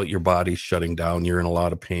says, well, your body's shutting down. You're in a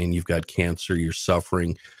lot of pain. You've got cancer. You're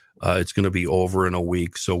suffering. It's going to be over in a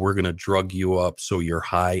week. So we're going to drug you up so you're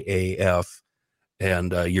high AF.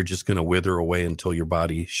 And you're just going to wither away until your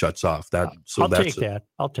body shuts off. I'll take that.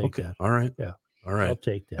 All right. Yeah. All right. I'll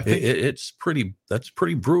take that. That's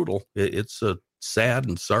pretty brutal. It's a sad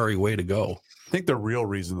and sorry way to go. I think the real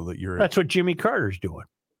reason that that's what Jimmy Carter's doing.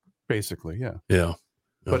 Basically, yeah. Yeah.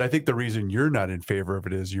 But I think the reason you're not in favor of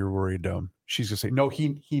it is you're worried she's going to say, no,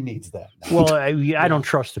 he needs that. Well, I don't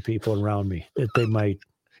trust the people around me that they might.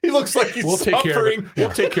 He looks like he's suffering.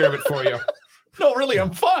 We'll take care of it for you. No, really,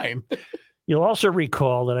 I'm fine. You'll also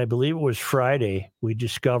recall that I believe it was Friday, we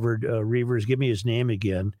discovered Reavers, give me his name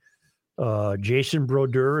again, Jason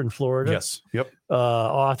Brodeur in Florida. Yes. Yep.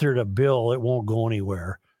 Authored a bill. It won't go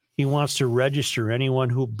anywhere. He wants to register anyone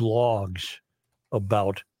who blogs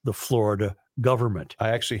about the Florida government. I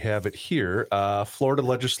actually have it here. Florida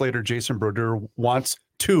legislator Jason Brodeur wants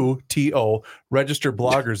to register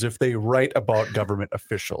bloggers if they write about government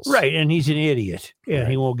officials. Right. And he's an idiot, and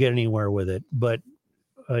he won't get anywhere with it. But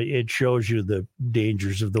it shows you the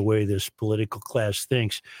dangers of the way this political class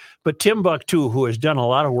thinks. But Timbuktu, who has done a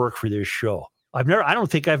lot of work for this show, I don't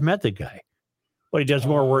think I've met the guy, but he does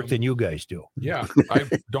more work than you guys do. Yeah, I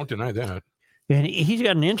don't deny that. And he's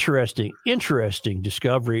got an interesting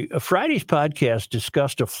discovery. Friday's podcast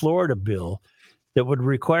discussed a Florida bill that would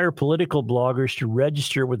require political bloggers to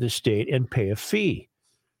register with the state and pay a fee.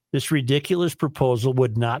 This ridiculous proposal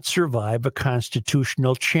would not survive a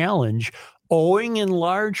constitutional challenge, owing in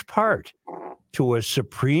large part to a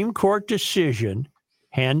Supreme Court decision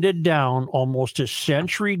handed down almost a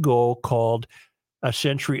century ago called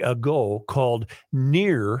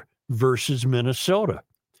Neer versus Minnesota.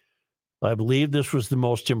 I believe this was the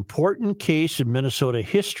most important case in Minnesota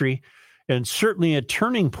history, and certainly a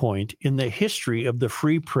turning point in the history of the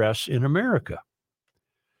free press in America.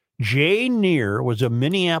 Jay Neer was a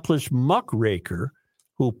Minneapolis muckraker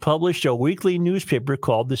who published a weekly newspaper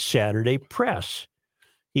called the Saturday Press.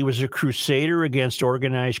 He was a crusader against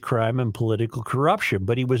organized crime and political corruption,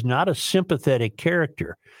 but he was not a sympathetic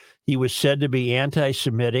character. He was said to be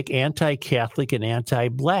anti-Semitic, anti-Catholic, and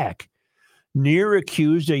anti-Black. Neer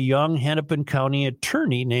accused a young Hennepin County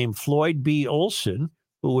attorney named Floyd B. Olson,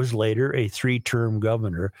 who was later a 3-term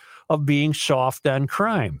governor, of being soft on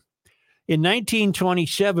crime. In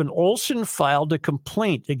 1927, Olson filed a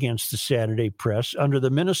complaint against the Saturday Press under the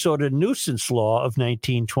Minnesota Nuisance Law of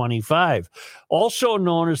 1925. Also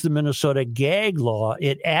known as the Minnesota Gag Law,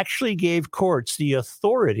 it actually gave courts the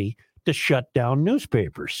authority to shut down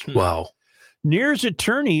newspapers. Wow. Neer's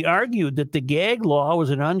attorney argued that the gag law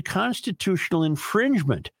was an unconstitutional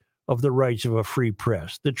infringement of the rights of a free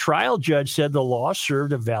press. The trial judge said the law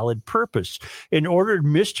served a valid purpose and ordered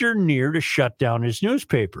Mr. Neer to shut down his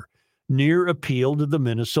newspaper. Neer appealed to the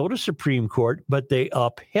Minnesota Supreme Court, but they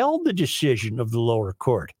upheld the decision of the lower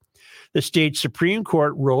court. The state Supreme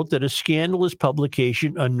Court wrote that a scandalous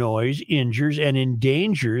publication annoys, injures, and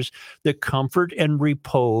endangers the comfort and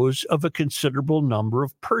repose of a considerable number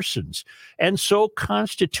of persons, and so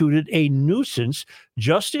constituted a nuisance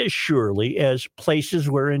just as surely as places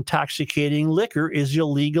where intoxicating liquor is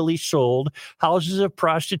illegally sold, houses of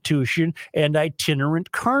prostitution, and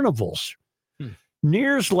itinerant carnivals.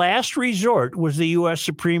 Near's last resort was the U.S.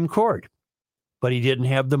 Supreme Court, but he didn't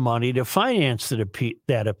have the money to finance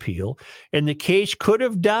that appeal, and the case could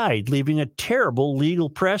have died, leaving a terrible legal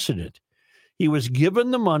precedent. He was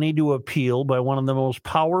given the money to appeal by one of the most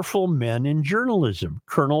powerful men in journalism,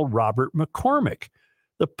 Colonel Robert McCormick,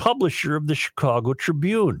 the publisher of the Chicago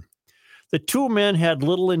Tribune. The two men had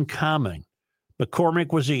little in common.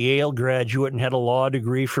 McCormick was a Yale graduate and had a law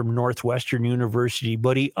degree from Northwestern University,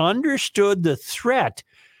 but he understood the threat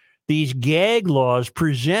these gag laws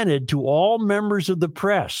presented to all members of the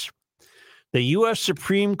press. The U.S.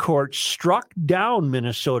 Supreme Court struck down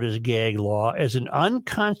Minnesota's gag law as an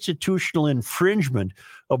unconstitutional infringement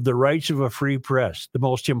of the rights of a free press. The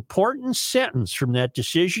most important sentence from that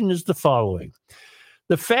decision is the following: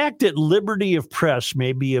 the fact that liberty of press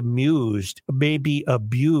may be abused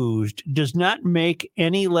does not make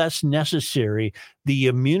any less necessary the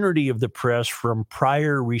immunity of the press from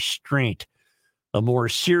prior restraint. A more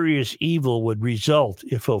serious evil would result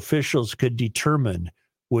if officials could determine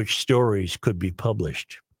which stories could be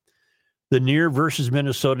published. The Neer versus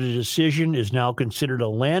Minnesota decision is now considered a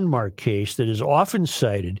landmark case that is often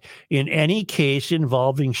cited in any case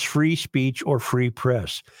involving free speech or free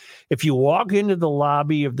press. If you walk into the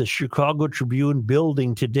lobby of the Chicago Tribune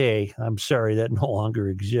building today, I'm sorry, that no longer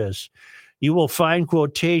exists, you will find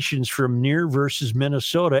quotations from Neer versus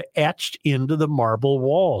Minnesota etched into the marble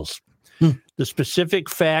walls. The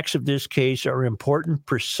specific facts of this case are important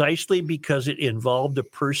precisely because it involved a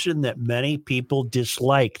person that many people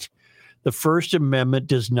disliked. The First Amendment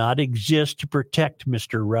does not exist to protect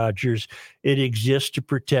Mr. Rogers. It exists to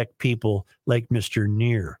protect people like Mr.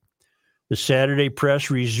 Neer. The Saturday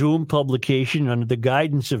Press resumed publication under the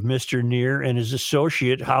guidance of Mr. Neer and his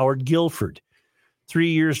associate, Howard Guilford. 3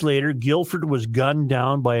 years later, Guilford was gunned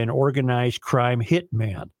down by an organized crime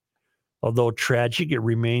hitman. Although tragic, it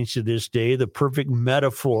remains to this day the perfect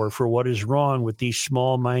metaphor for what is wrong with these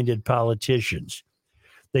small-minded politicians.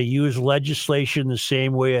 They use legislation the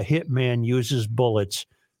same way a hitman uses bullets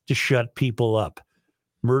to shut people up.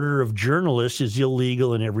 Murder of journalists is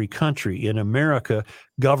illegal in every country. In America,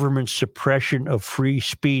 government suppression of free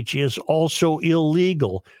speech is also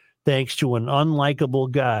illegal, thanks to an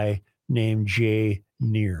unlikable guy named Jay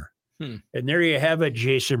Neer. And there you have it,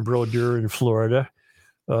 Jason Brodeur in Florida.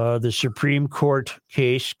 The Supreme Court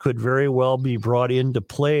case could very well be brought into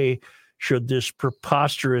play should this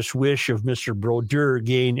preposterous wish of Mr. Brodeur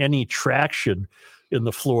gain any traction in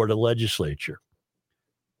the Florida legislature.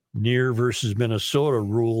 Neer versus Minnesota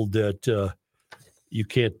ruled that you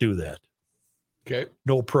can't do that. Okay.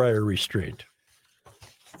 No prior restraint.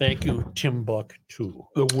 Thank you, Timbuktu.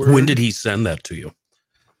 When did he send that to you?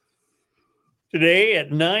 Today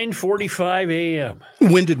at 9:45 a.m.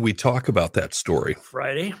 When did we talk about that story?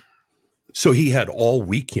 Friday. So he had all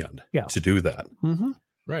weekend Yeah. to do that. Mm-hmm.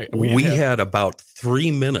 Right. We had about 3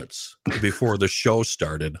 minutes before the show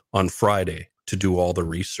started on Friday to do all the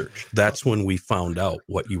research. That's when we found out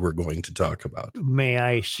what you were going to talk about. May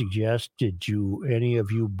I suggest, did any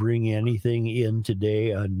of you bring anything in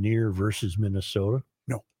today on Neer versus Minnesota?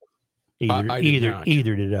 No. I did not.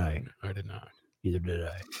 Either did I. I did not. Either did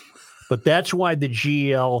I. But that's why the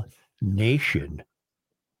GL nation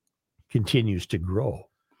continues to grow.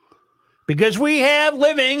 Because we have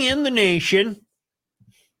living in the nation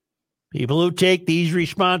people who take these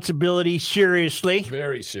responsibilities seriously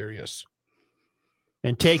Very serious.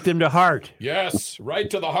 and take them to heart. Yes, right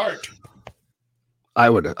to the heart. I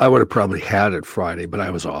would have probably had it Friday, but I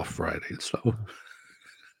was off Friday, so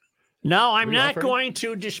Now, I'm Were you not offering? going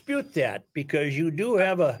to dispute that because you do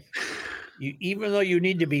have even though you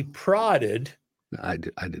need to be prodded. I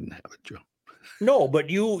didn't have it, Joe. No, but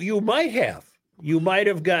you might have. You might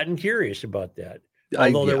have gotten curious about that.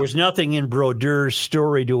 Although there yeah. was nothing in Brodeur's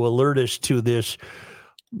story to alert us to this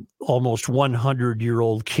almost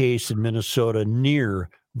 100-year-old case in Minnesota, Neer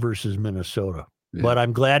versus Minnesota. Yeah. But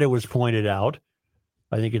I'm glad it was pointed out.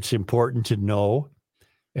 I think it's important to know.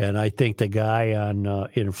 And I think the guy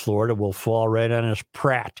in Florida will fall right on his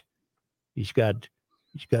Pratt. He's got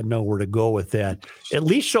nowhere to go with that. At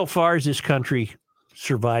least so far as this country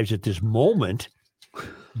survives at this moment.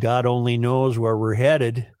 God only knows where we're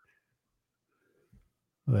headed.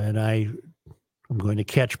 And I'm going to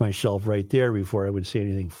catch myself right there before I would say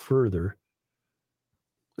anything further.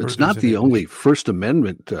 It's not the only First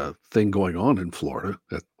Amendment thing going on in Florida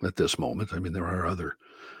at this moment. I mean, there are other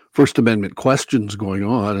First Amendment questions going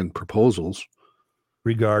on and proposals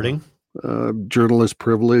regarding journalist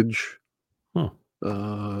privilege. Huh.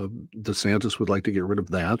 DeSantis would like to get rid of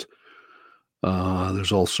that.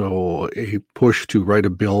 There's also a push to write a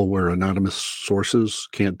bill where anonymous sources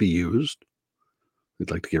can't be used.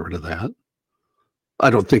 We'd like to get rid of that. I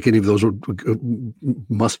don't think any of those would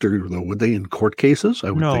muster, though, would they, in court cases? I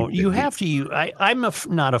would no, think you have to. I'm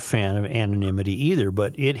not a fan of anonymity either,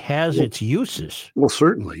 but it has its uses. Well,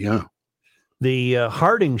 certainly, yeah. The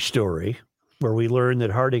Harding story, where we learned that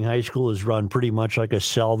Harding High School is run pretty much like a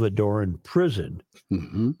Salvadoran prison.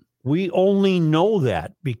 Mm-hmm. We only know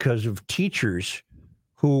that because of teachers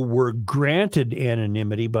who were granted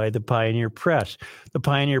anonymity by the Pioneer Press. The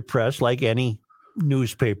Pioneer Press, like any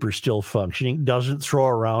newspaper still functioning, doesn't throw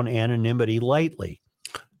around anonymity lightly.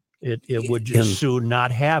 It would just soon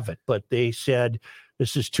not have it. But they said,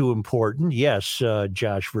 this is too important. Yes,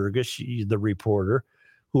 Josh Vergas, the reporter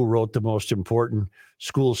who wrote the most important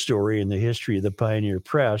school story in the history of the Pioneer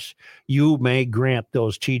Press, you may grant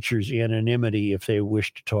those teachers anonymity if they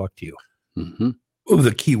wish to talk to you. Mm-hmm. Oh,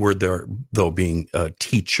 the key word there, though, being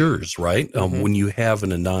teachers, right? Mm-hmm. When you have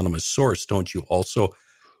an anonymous source, don't you also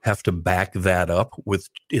have to back that up with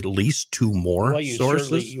at least two more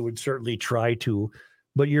sources? You would certainly try to,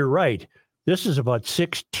 but you're right. This is about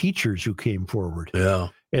 6 teachers who came forward. Yeah.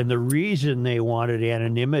 And the reason they wanted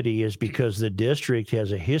anonymity is because the district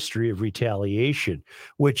has a history of retaliation,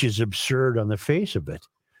 which is absurd on the face of it.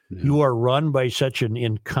 Yeah. You are run by such an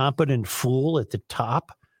incompetent fool at the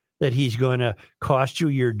top that he's going to cost you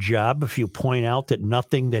your job if you point out that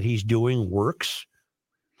nothing that he's doing works.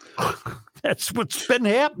 That's what's been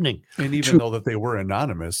happening. And even though that they were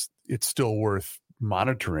anonymous, it's still worth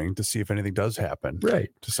monitoring to see if anything does happen to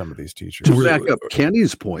some of these teachers. To back up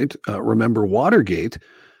Kenny's point, remember Watergate,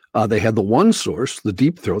 they had the one source, the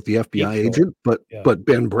Deep Throat, the FBI agent, but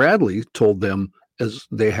Ben Bradley told them as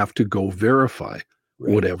they have to go verify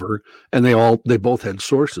whatever. And they both had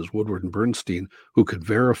sources, Woodward and Bernstein, who could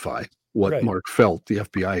verify what Mark Felt, the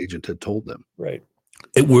FBI agent, had told them. Right.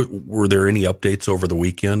 Were there any updates over the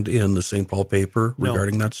weekend in the St. Paul paper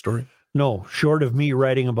regarding that story? No, short of me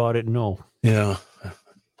writing about it, no. Yeah.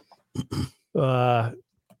 I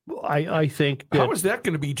think that, how is that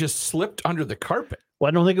going to be just slipped under the carpet? Well,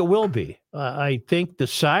 I don't think it will be. I think the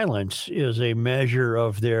silence is a measure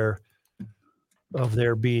of them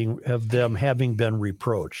having been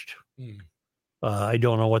reproached. I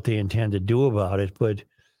don't know what they intend to do about it, but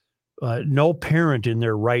no parent in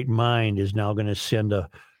their right mind is now going to send a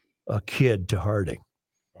kid to Harding.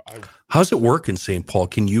 How's it work in St. Paul?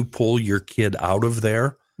 Can you pull your kid out of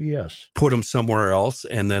there? Yes. Put him somewhere else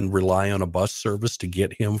and then rely on a bus service to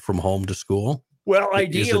get him from home to school? Well,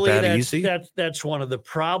 ideally, that's one of the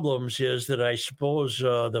problems is that I suppose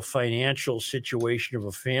the financial situation of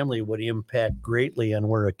a family would impact greatly on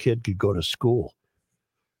where a kid could go to school.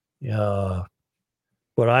 But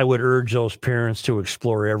I would urge those parents to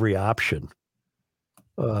explore every option.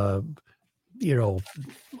 A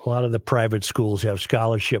lot of the private schools have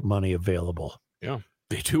scholarship money available. Yeah,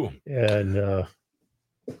 they do. And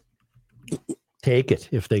take it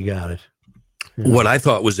if they got it. What I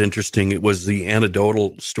thought was interesting, it was the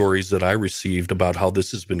anecdotal stories that I received about how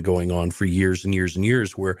this has been going on for years and years and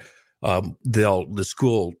years, where the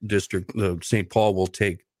school district, St. Paul, will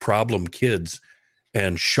take problem kids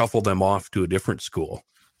and shuffle them off to a different school.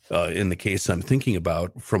 In the case I'm thinking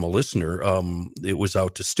about from a listener, it was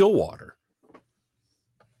out to Stillwater.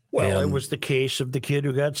 Well, it was the case of the kid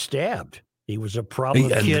who got stabbed. He was a problem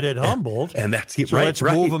kid at Humboldt, and that's so let's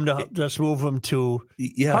move him to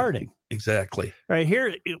Harding. Exactly. Right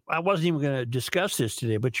here, I wasn't even going to discuss this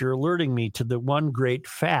today, but you're alerting me to the one great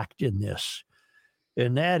fact in this,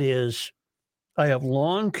 and that is, I have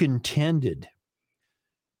long contended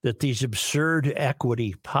that these absurd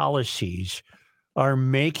equity policies are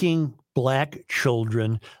making Black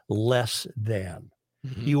children less than.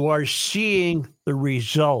 Mm-hmm. You are seeing the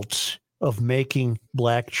results of making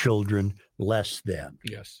Black children less than.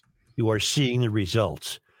 Yes. You are seeing the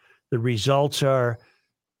results. The results are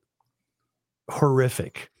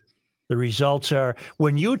horrific. The results are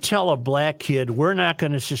when you tell a Black kid, we're not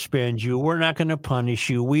going to suspend you, we're not going to punish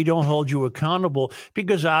you, we don't hold you accountable,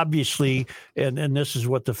 because obviously, and this is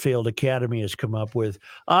what the failed academy has come up with,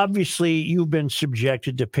 obviously you've been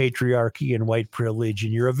subjected to patriarchy and white privilege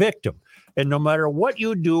and you're a victim. And no matter what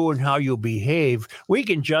you do and how you behave, we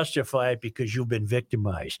can justify it because you've been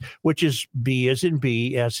victimized, which is B as in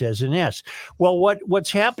B, S as in S. Well,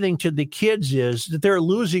 what's happening to the kids is that they're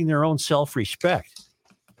losing their own self-respect.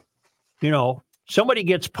 somebody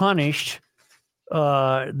gets punished,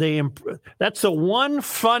 that's the one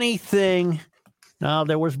funny thing. Now,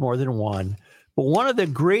 there was more than one, but one of the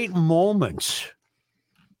great moments,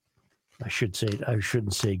 I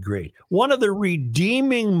shouldn't say great, one of the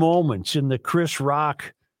redeeming moments in the Chris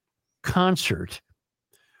Rock concert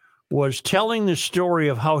was telling the story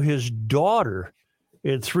of how his daughter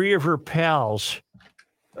and three of her pals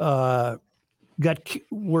were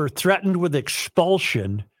threatened with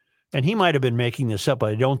expulsion. And he might have been making this up,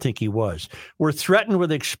 but I don't think he was. Were threatened with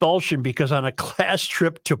expulsion because on a class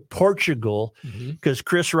trip to Portugal, because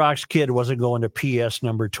Chris Rock's kid wasn't going to PS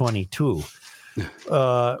number 22.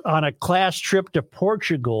 On a class trip to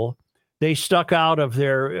Portugal, they stuck out of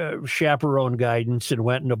their chaperone guidance and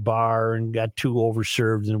went in a bar and got too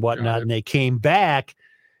overserved and whatnot. And they came back,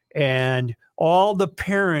 and all the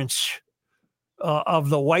parents of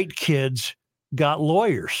the white kids got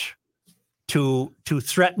lawyers to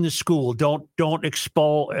threaten the school. Don't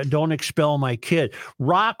expel my kid.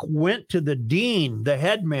 Rock went to the dean, the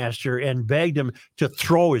headmaster, and begged him to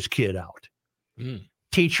throw his kid out.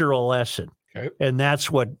 Teach her a lesson. Okay. And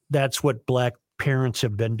that's what black parents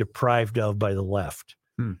have been deprived of by the left.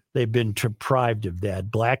 They've been deprived of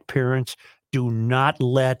that. Black parents, do not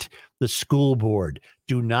let the school board,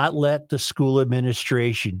 do not let the school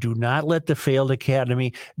administration, do not let the failed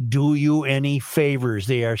academy do you any favors.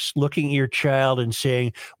 They are looking at your child and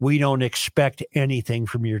saying, we don't expect anything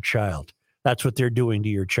from your child. That's what they're doing to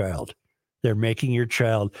your child. They're making your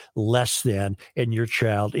child less than, and your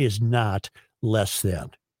child is not less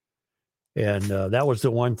than. And that was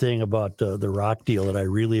the one thing about the Rock deal that I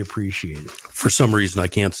really appreciated. For some reason, I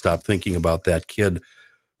can't stop thinking about that kid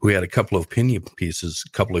who had a couple of opinion pieces a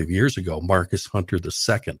couple of years ago, Marcus Hunter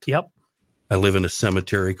II. Yep. I live in a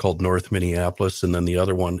cemetery called North Minneapolis. And then the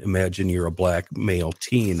other one, imagine you're a black male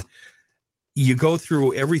teen. You go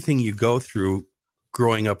through everything you go through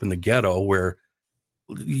growing up in the ghetto where,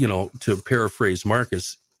 to paraphrase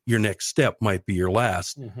Marcus, your next step might be your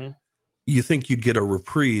last. You think you'd get a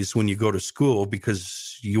reprise when you go to school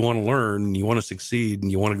because you want to learn, you want to succeed,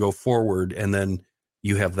 and you want to go forward. And then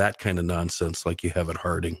you have that kind of nonsense like you have at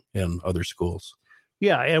Harding and other schools.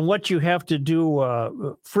 Yeah, and what you have to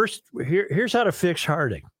do first, here's how to fix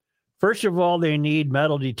Harding. First of all, they need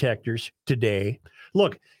metal detectors today.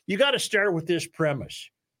 Look, you got to start with this premise.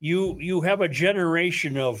 You have a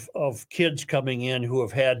generation of kids coming in who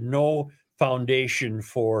have had no foundation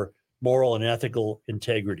for moral and ethical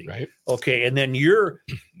integrity. Right. Okay, and then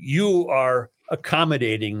you are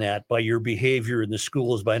accommodating that by your behavior in the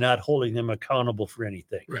schools by not holding them accountable for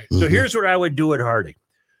anything. Right. So here's what I would do at Harding.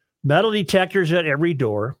 Metal detectors at every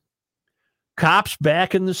door, cops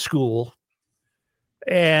back in the school,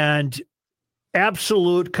 and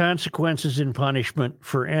absolute consequences and punishment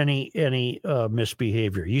for any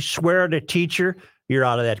misbehavior. You swear at a teacher, you're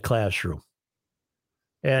out of that classroom.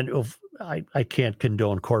 And I can't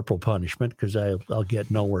condone corporal punishment because I'll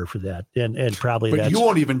get nowhere for that. And probably but you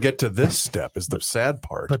won't even get to this step is the sad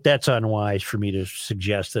part. But that's unwise for me to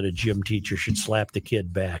suggest that a gym teacher should slap the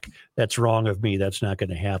kid back. That's wrong of me. That's not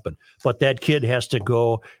going to happen. But that kid has to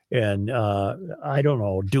go and,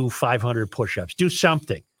 do 500 push-ups. Do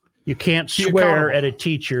something. You can't swear at a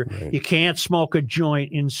teacher. Right. You can't smoke a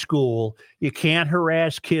joint in school. You can't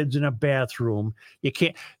harass kids in a bathroom. You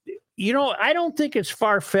can't... I don't think it's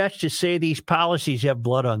far-fetched to say these policies have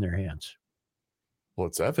blood on their hands. Well,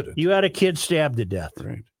 it's evident. You had a kid stabbed to death.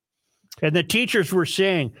 Right. And the teachers were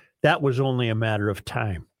saying that was only a matter of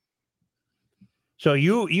time. So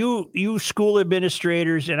you school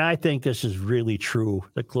administrators, and I think this is really true,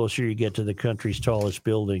 the closer you get to the country's tallest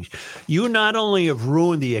buildings, you not only have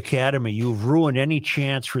ruined the academy, you've ruined any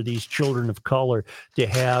chance for these children of color to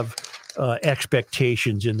have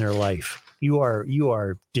expectations in their life. You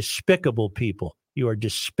are despicable people. You are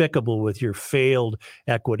despicable with your failed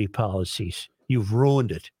equity policies. You've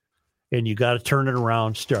ruined it. And you got to turn it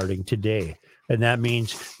around starting today. And that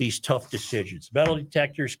means these tough decisions. Metal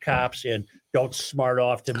detectors, cops, and don't smart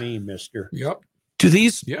off to me, mister. Yep. Do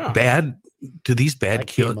these bad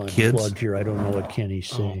kids here? I don't know what Kenny's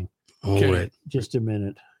saying. Oh, right. Just a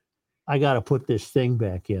minute. I got to put this thing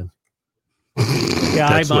back in. Yeah,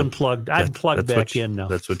 I'm unplugged. I'm plugged back in now.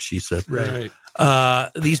 That's what she said. Right.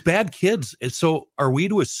 These bad kids. So are we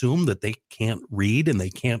to assume that they can't read and they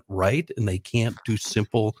can't write and they can't do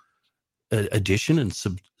simple addition and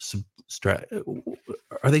subtract?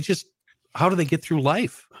 Are they just, how do they get through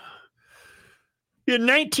life? In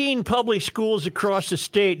 19 public schools across the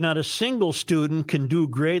state, not a single student can do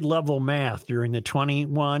grade level math during the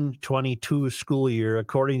 21-22 school year,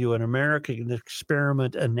 according to an American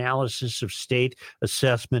Experiment analysis of state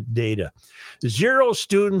assessment data. 0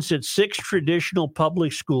 students at 6 traditional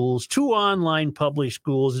public schools, 2 online public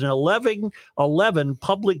schools, and 11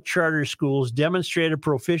 public charter schools demonstrated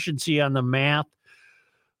proficiency on the math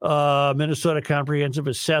Minnesota Comprehensive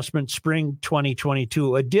Assessment Spring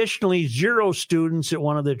 2022. Additionally, 0 students at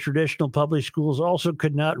one of the traditional public schools also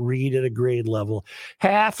could not read at a grade level.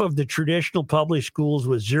 Half of the traditional public schools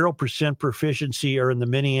with 0% proficiency are in the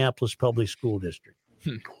Minneapolis Public School District.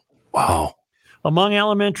 Wow. Among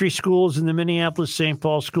elementary schools in the Minneapolis-St.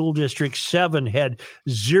 Paul School District, 7 had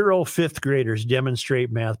 0 fifth graders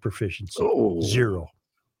demonstrate math proficiency. Oh. 0.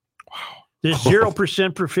 Wow. This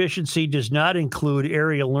 0% proficiency does not include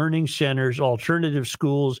area learning centers, alternative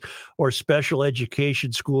schools, or special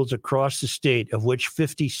education schools across the state, of which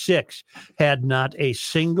 56 had not a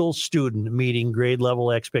single student meeting grade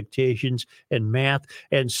level expectations in math,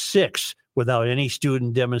 and 6 without any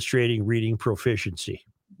student demonstrating reading proficiency.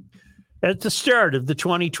 At the start of the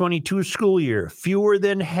 2022 school year, fewer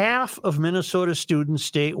than half of Minnesota students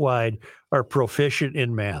statewide are proficient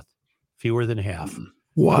in math. Fewer than half.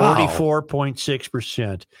 Wow.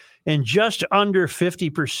 44.6%. And just under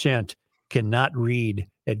 50% cannot read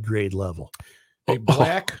at grade level. A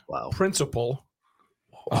black Wow. principal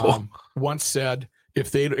once said,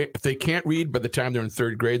 if they can't read by the time they're in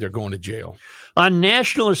 3rd grade, they're going to jail. On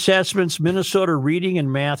national assessments, Minnesota reading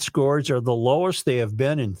and math scores are the lowest they have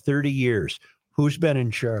been in 30 years. Who's been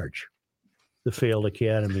in charge? The failed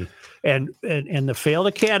academy. And the failed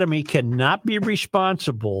academy cannot be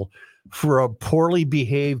responsible for a poorly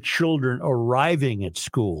behaved children arriving at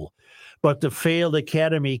school. But the failed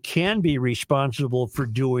academy can be responsible for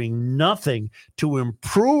doing nothing to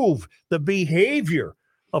improve the behavior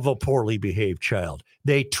of a poorly behaved child.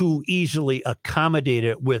 They too easily accommodate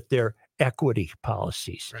it with their equity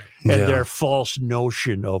policies and their false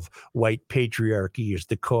notion of white patriarchy is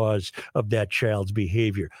the cause of that child's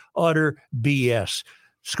behavior. Utter BS.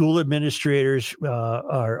 School administrators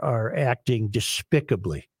are acting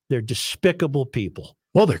despicably. They're despicable people.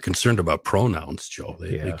 Well, they're concerned about pronouns, Joe.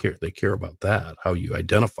 They care about that, how you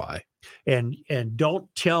identify. And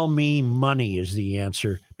don't tell me money is the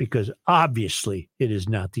answer, because obviously it is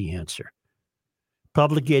not the answer.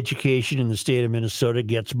 Public education in the state of Minnesota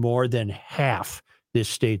gets more than half this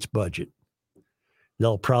state's budget.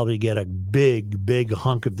 They'll probably get a big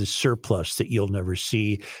hunk of the surplus that you'll never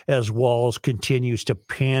see as Walz continues to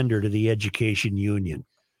pander to the education union.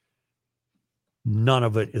 None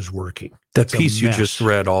of it is working. That piece you just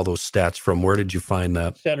read, all those stats from, where did you find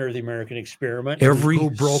that? Center of the American Experiment. Who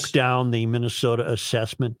broke down the Minnesota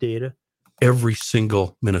assessment data. Every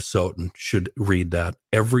single Minnesotan should read that.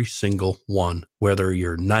 Every single one, whether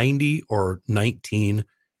you're 90 or 19,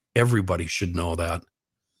 everybody should know that.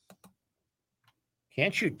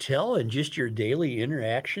 Can't you tell in just your daily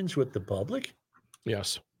interactions with the public?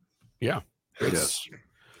 Yes. Yeah. Yes.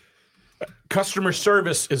 Customer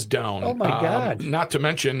service is down. Oh my God. Not to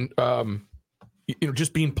mention,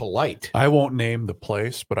 just being polite. I won't name the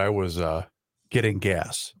place, but I was getting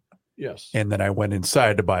gas. Yes. And then I went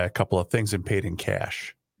inside to buy a couple of things and paid in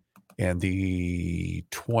cash. And the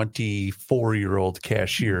 24-year-old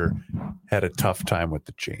cashier had a tough time with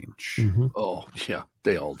the change. Mm-hmm. Oh, yeah,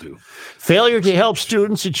 they all do. Failure to help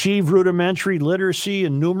students achieve rudimentary literacy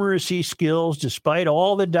and numeracy skills despite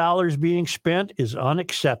all the dollars being spent is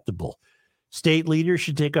unacceptable. State leaders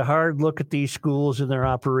should take a hard look at these schools and their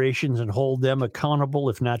operations and hold them accountable,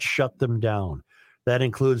 if not shut them down. That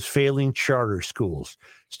includes failing charter schools.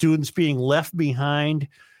 Students being left behind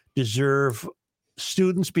deserve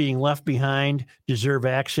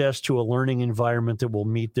access to a learning environment that will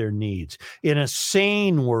meet their needs. In a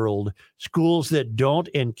sane world, schools that don't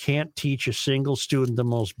and can't teach a single student the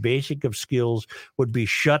most basic of skills would be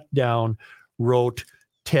shut down, wrote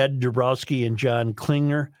Ted Dabrowski and John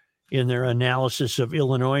Klinger in their analysis of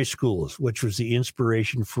Illinois schools, which was the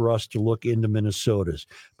inspiration for us to look into Minnesota's.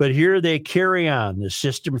 But here they carry on. The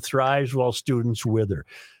system thrives while students wither.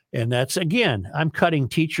 And that's, again, I'm cutting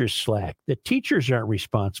teachers slack. The teachers aren't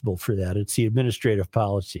responsible for that. It's the administrative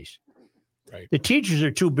policies. Right. The teachers are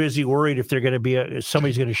too busy worried if they're going to be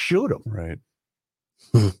somebody's going to shoot them. Right.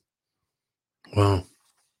 Wow.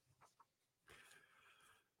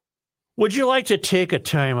 Would you like to take a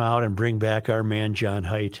time out and bring back our man, John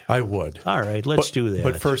Haidt? I would. All right, let's do that.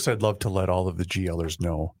 But first, I'd love to let all of the GLers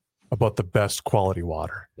know about the best quality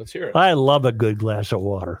water. Let's hear it. I love a good glass of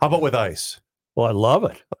water. How about with ice? Well, I love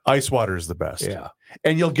it. Ice water is the best. Yeah.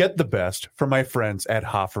 And you'll get the best from my friends at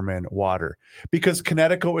Hofferman Water, because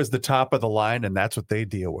Connecticut is the top of the line, and that's what they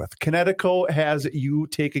deal with. Connecticut has you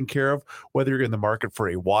taken care of, whether you're in the market for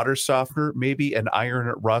a water softener, maybe an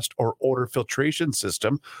iron rust or odor filtration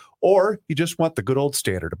system, or you just want the good old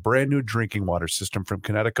standard, a brand new drinking water system from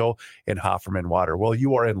Connecticut and Hofferman Water. Well,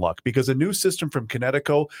 you are in luck, because a new system from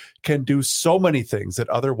Connecticut can do so many things that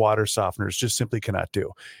other water softeners just simply cannot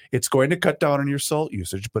do. It's going to cut down on your salt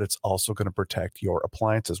usage, but it's also going to protect your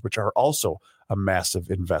appliances, which are also a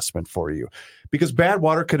massive investment for you, because bad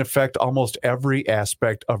water can affect almost every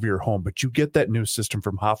aspect of your home. But you get that new system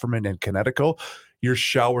from Hofferman and Connecticut, your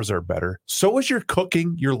showers are better. So is your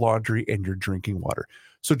cooking, your laundry, and your drinking water.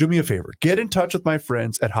 So do me a favor, get in touch with my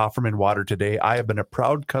friends at Hofferman Water today. I have been a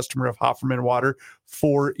proud customer of Hofferman Water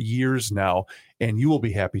for years now, and you will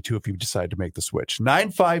be happy too if you decide to make the switch.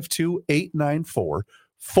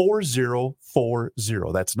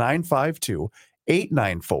 952-894-4040. That's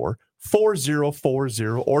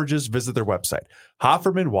 952-894-4040, or just visit their website,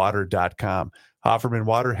 HoffermanWater.com. Hofferman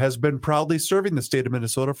Water has been proudly serving the state of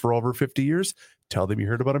Minnesota for over 50 years. Tell them you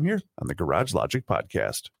heard about them here on the Garage Logic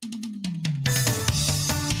Podcast.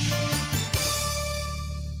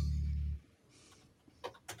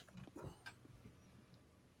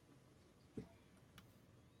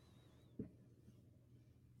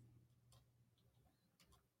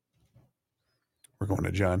 We're going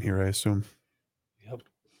to John here, I assume. Yep.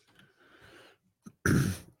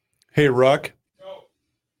 Hey, Ruck.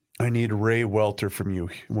 I need Ray Welter from you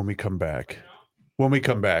when we come back. When we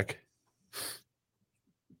come back.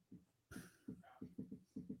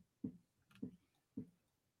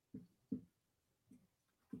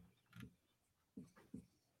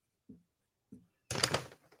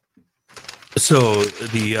 So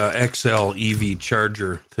the XL EV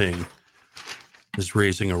charger thing is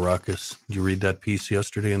raising a ruckus. Did you read that piece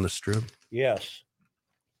yesterday in the Strip? Yes.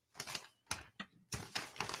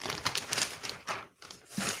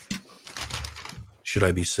 Should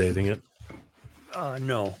I be saving it?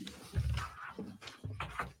 No.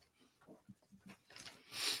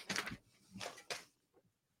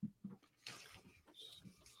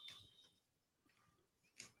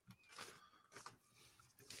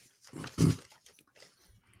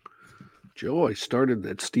 Joe, I started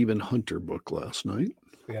that Stephen Hunter book last night.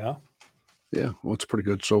 Yeah. Yeah, well, it's pretty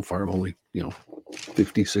good so far. I'm only,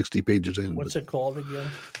 50, 60 pages in. What's it called again?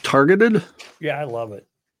 Targeted? Yeah, I love it.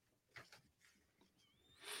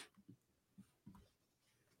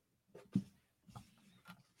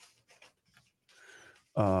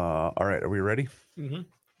 All right, are we ready? Mm-hmm.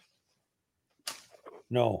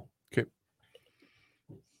 No. Okay.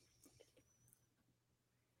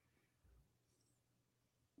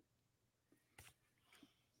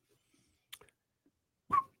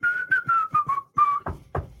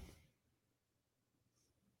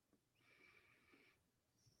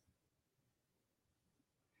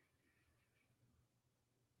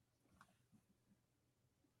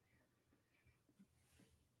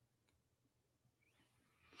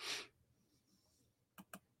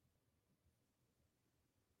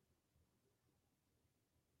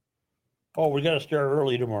 Oh, we got to start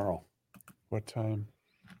early tomorrow. What time?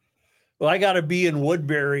 Well, I got to be in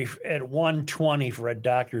Woodbury at 1:20 for a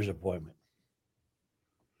doctor's appointment.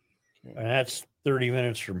 Okay. And that's 30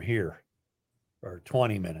 minutes from here, or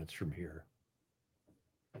 20 minutes from here.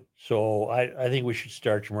 So I think we should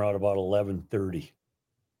start tomorrow at about 11:30.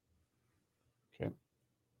 Okay.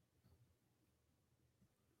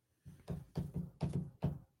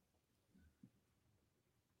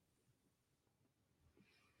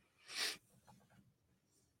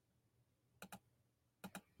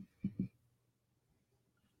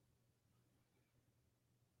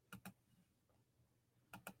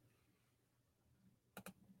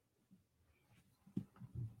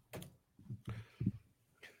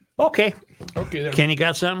 Okay. Okay, then. Kenny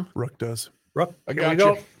got something? Rook does. Rook, I here we got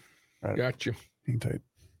go. you. All right. Got you. Hang tight.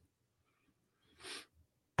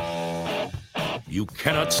 You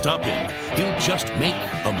cannot stop him. He'll just make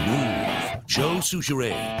a move. Joe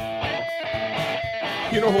Souchere.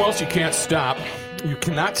 You know who else you can't stop? You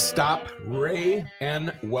cannot stop Ray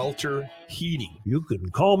and Welter Heating. You can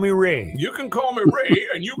call me Ray. You can call me Ray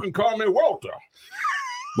and you can call me Welter.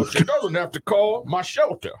 But she doesn't have to call my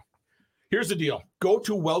shelter. Here's the deal. Go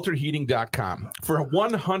to welterheating.com. For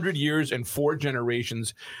 100 years and 4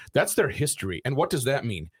 generations, that's their history. And what does that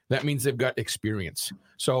mean? That means they've got experience.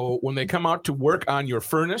 So when they come out to work on your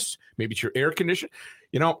furnace, maybe it's your air conditioner,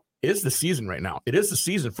 it's the season right now. It is the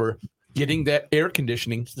season for getting that air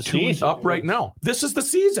conditioning tuned up right now. This is the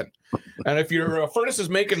season. And if your furnace is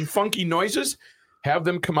making funky noises, have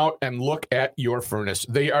them come out and look at your furnace.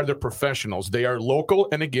 They are the professionals. They are local.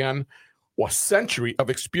 And again, a century of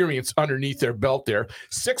experience underneath their belt there.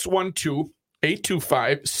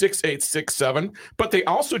 612-825-6867. But they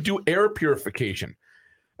also do air purification.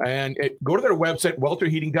 And go to their website,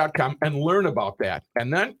 welterheating.com, and learn about that.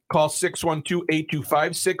 And then call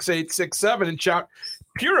 612-825-6867 and shout,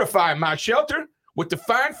 "Purify my shelter with the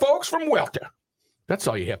fine folks from Welter." That's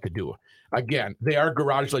all you have to do. Again, they are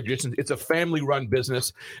garage logicians. It's a family-run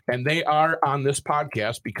business, and they are on this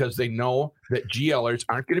podcast because they know that GLers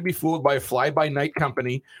aren't going to be fooled by a fly-by-night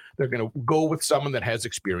company. They're going to go with someone that has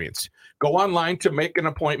experience. Go online to make an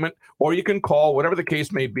appointment, or you can call, whatever the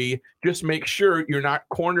case may be. Just make sure you're not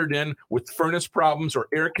cornered in with furnace problems or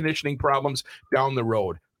air conditioning problems down the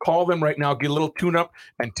road. Call them right now, get a little tune-up,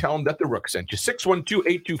 and tell them that the Rook sent you.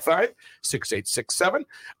 612-825-6867.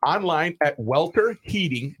 Online at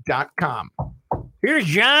welterheating.com. Here's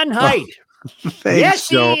John Haidt. Thanks,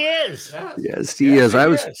 Joe. He is. Yes, he is. I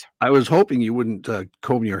was hoping you wouldn't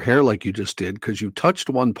comb your hair like you just did, because you touched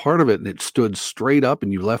one part of it and it stood straight up,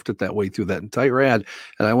 and you left it that way through that entire ad.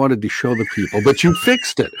 And I wanted to show the people, but you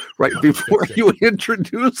fixed it right before you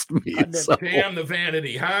introduced me. So. Damn the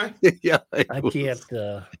vanity, huh? Yeah, I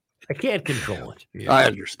can't control it. Yeah, I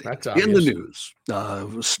understand. That's obvious. In the news,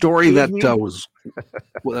 story that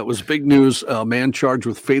was big news. A man charged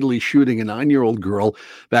with fatally shooting a 9-year-old girl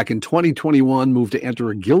back in 2021 moved to enter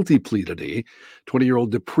a guilty plea today.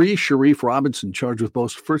 20-year-old Dupree Sharif Robinson charged with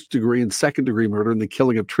both first-degree and second-degree murder in the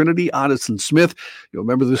killing of Trinity Addison Smith. You'll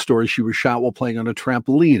remember the story. She was shot while playing on a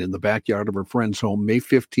trampoline in the backyard of her friend's home May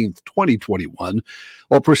 15th, 2021.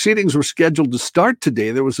 While proceedings were scheduled to start today,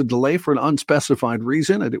 there was a delay for an unspecified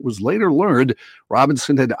reason, and it was later learned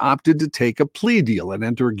Robinson had opted to take a plea deal and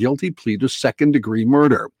enter a guilty plea to second-degree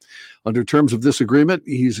murder. Under terms of this agreement,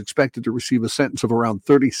 he's expected to receive a sentence of around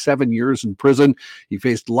 37 years in prison. He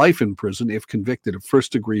faced life in prison if convicted of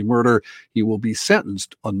first-degree murder. He will be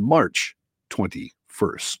sentenced on March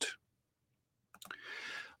 21st.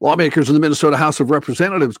 Lawmakers in the Minnesota House of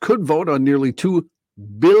Representatives could vote on nearly $2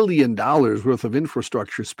 billion worth of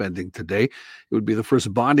infrastructure spending today. It would be the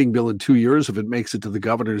first bonding bill in 2 years if it makes it to the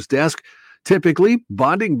governor's desk. Typically,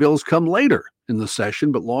 bonding bills come later in the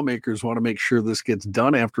session, but lawmakers want to make sure this gets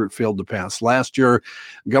done after it failed to pass last year.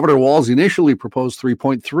 Governor Walz initially proposed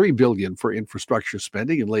 $3.3 billion for infrastructure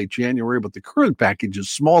spending in late January, but the current package is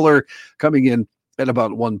smaller, coming in at about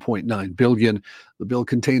 $1.9 billion. The bill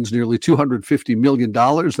contains nearly $250 million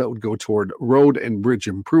that would go toward road and bridge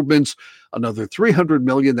improvements, another $300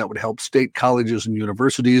 million that would help state colleges and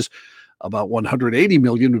universities. About $180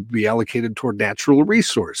 million would be allocated toward natural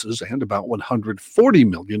resources, and about $140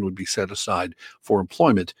 million would be set aside for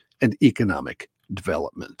employment and economic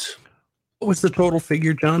development. What was the total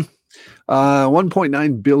figure, John?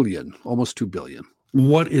 $1.9 billion, almost $2 billion.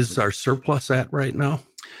 What is our surplus at right now?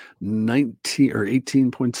 19 or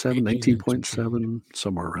 18.7, 19.7,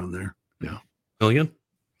 somewhere around there. Yeah. Billion?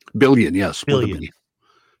 Billion, yes. Billion.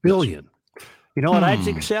 Billion. You know what I'd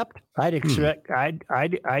accept? I'd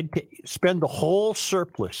spend the whole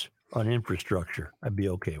surplus on infrastructure. I'd be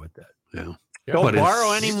okay with that. Yeah. Don't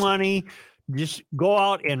borrow any money. Just go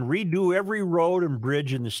out and redo every road and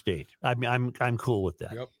bridge in the state. I'm cool with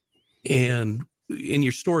that. Yep. And in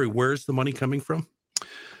your story, where's the money coming from?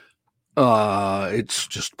 It's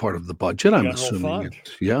just part of the budget. I'm General assuming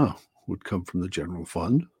fund. Would come from the general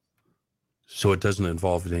fund. So it doesn't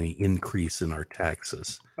involve any increase in our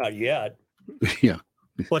taxes. Yeah. Yeah.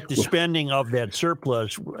 But the spending of that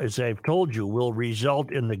surplus, as I've told you, will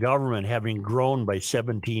result in the government having grown by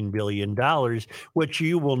 $17 billion, which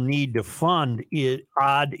you will need to fund in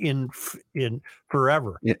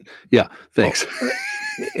forever. Yeah. Thanks.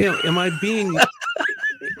 Am I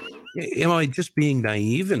just being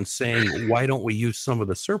naive and saying, why don't we use some of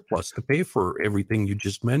the surplus to pay for everything you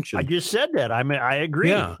just mentioned? I just said that. I agree.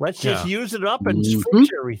 Yeah, Let's just use it up and Mm-hmm. fix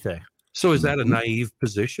everything. So is that a naive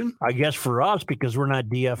position? I guess for us, because we're not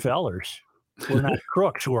DFLers. We're not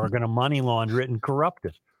crooks who are going to money launder it and corrupt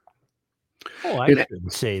it. Oh, I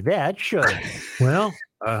shouldn't say that, should I? Well,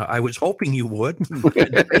 I was hoping you would.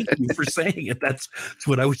 Thank you for saying it. That's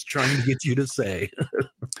what I was trying to get you to say.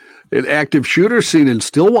 An active shooter seen in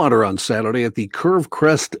Stillwater on Saturday at the Curve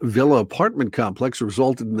Crest Villa apartment complex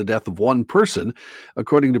resulted in the death of one person.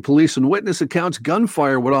 According to police and witness accounts,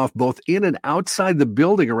 gunfire went off both in and outside the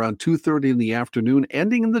building around 2:30 in the afternoon,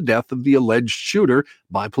 ending in the death of the alleged shooter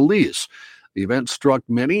by police. The event struck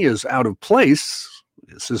many as out of place.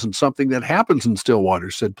 This isn't something that happens in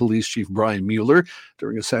Stillwater, said Police Chief Brian Mueller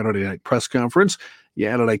during a Saturday night press conference. He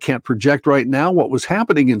added, I can't project right now what was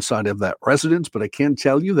happening inside of that residence, but I can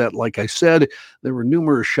tell you that, like I said, there were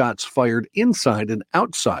numerous shots fired inside and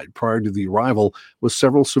outside prior to the arrival, with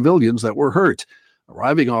several civilians that were hurt.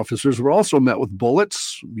 Arriving officers were also met with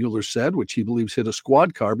bullets, Mueller said, which he believes hit a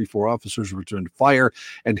squad car before officers returned fire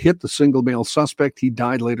and hit the single male suspect. He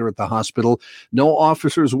died later at the hospital. No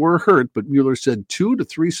officers were hurt, but Mueller said 2 to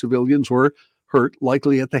 3 civilians were hurt,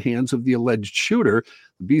 likely at the hands of the alleged shooter.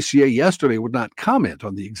 The BCA yesterday would not comment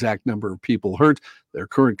on the exact number of people hurt, their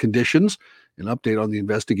current conditions. An update on the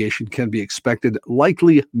investigation can be expected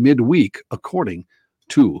likely midweek, according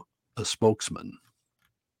to a spokesman.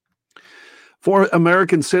 4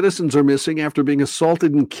 American citizens are missing after being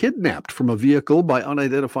assaulted and kidnapped from a vehicle by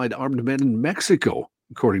unidentified armed men in Mexico,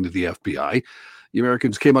 according to the FBI. The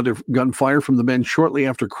Americans came under gunfire from the men shortly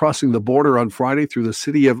after crossing the border on Friday through the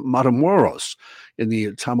city of Matamoros in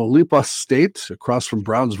the Tamaulipas state, across from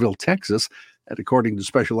Brownsville, Texas. And according to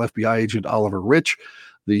Special FBI Agent Oliver Rich,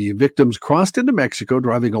 the victims crossed into Mexico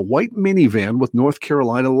driving a white minivan with North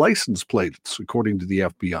Carolina license plates, according to the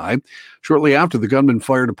FBI. Shortly after, the gunman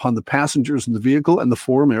fired upon the passengers in the vehicle, and the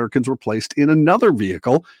 4 Americans were placed in another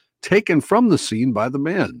vehicle taken from the scene by the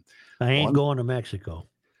men. I ain't going to Mexico.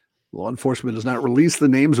 Law enforcement has not released the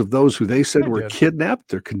names of those who they said were kidnapped.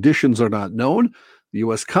 Their conditions are not known. The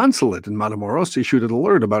U.S. consulate in Matamoros issued an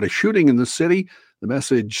alert about a shooting in the city. The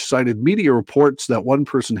message cited media reports that one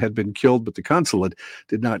person had been killed, but the consulate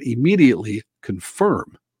did not immediately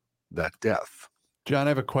confirm that death. John,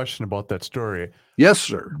 I have a question about that story. Yes,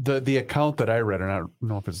 sir. The account that I read, and I don't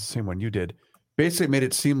know if it's the same one you did, basically made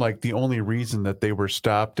it seem like the only reason that they were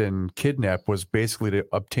stopped and kidnapped was basically to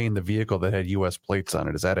obtain the vehicle that had U.S. plates on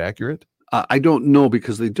it. Is that accurate? I don't know,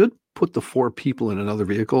 because they did put the 4 people in another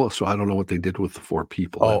vehicle, so I don't know what they did with the 4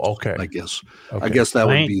 people. Okay. I guess. Okay. I guess that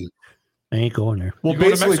would be. I ain't going there. Well,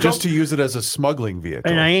 basically just to use it as a smuggling vehicle.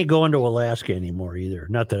 And I ain't going to Alaska anymore either.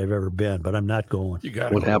 Not that I've ever been, but I'm not going. You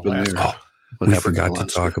got what happened there? Oh, we forgot to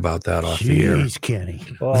talk about that off the air. Jeez, Kenny.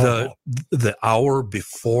 Oh. The hour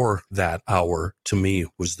before that hour, to me,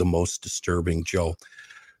 was the most disturbing, Joe.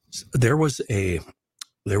 There was a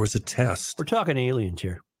test. We're talking aliens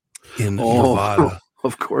here. In Nevada.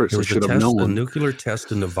 Of course, there I was should have known. A nuclear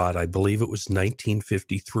test in Nevada. I believe it was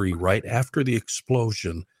 1953. Right after the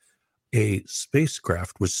explosion, a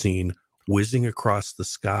spacecraft was seen whizzing across the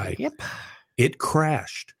sky. Yep. It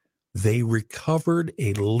crashed. They recovered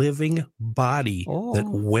a living body that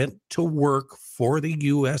went to work for the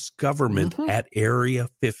U.S. government at Area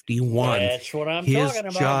 51. That's what I'm talking about.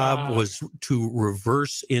 His job was to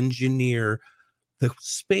reverse engineer the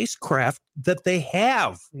spacecraft that they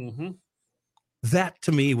have. Mm-hmm. That,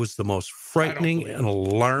 to me, was the most frightening and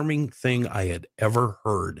alarming thing I had ever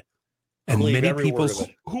heard. And many people...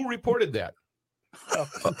 Who reported that?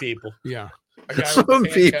 Some people. Yeah. Some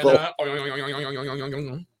people.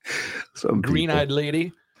 Some green-eyed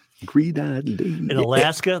lady. Green-eyed lady. In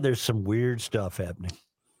Alaska, there's some weird stuff happening.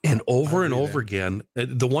 And over and over again,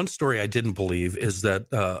 the one story I didn't believe is that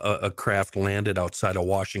a craft landed outside of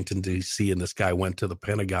Washington, D.C., and this guy went to the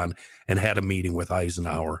Pentagon and had a meeting with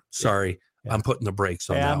Eisenhower. Sorry, I'm putting the brakes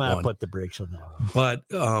on that one. I'm going to put the brakes on that one. But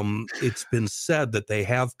it's been said that they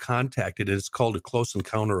have contacted, it's called a close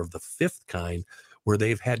encounter of the 5th kind, where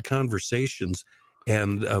they've had conversations,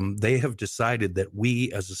 and they have decided that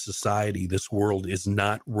we as a society, this world is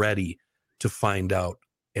not ready to find out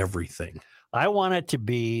everything. I want it to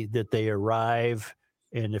be that they arrive,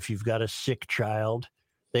 and if you've got a sick child,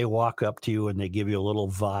 they walk up to you and they give you a little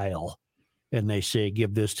vial, and they say,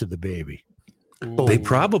 give this to the baby. Boom. They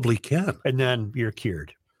probably can. And then you're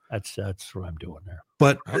cured. That's what I'm doing there.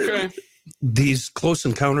 But these close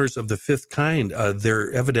encounters of the 5th kind,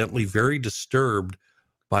 they're evidently very disturbed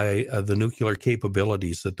by the nuclear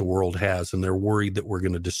capabilities that the world has, and they're worried that we're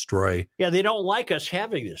going to destroy. Yeah, they don't like us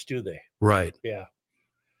having this, do they? Right. Yeah.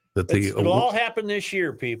 It'll all happen this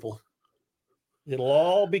year, people. It'll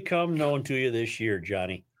all become known to you this year,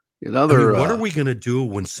 Johnny. What are we going to do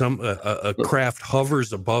when a craft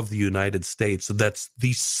hovers above the United States that's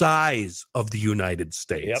the size of the United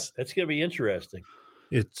States? Yep, that's going to be interesting.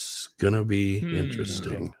 It's going to be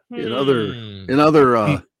interesting. In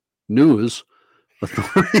other news,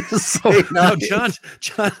 authorities say no,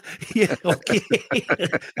 John, yeah, okay.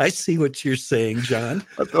 I see what you're saying, John.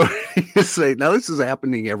 Authorities say, now this is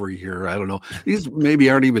happening every year. I don't know. These maybe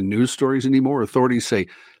aren't even news stories anymore. Authorities say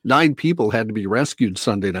 9 people had to be rescued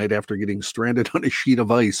Sunday night after getting stranded on a sheet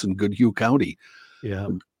of ice in Goodhue County. Yeah.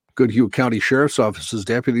 Goodhue County Sheriff's Office's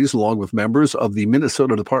deputies, along with members of the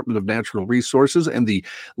Minnesota Department of Natural Resources and the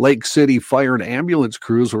Lake City Fire and Ambulance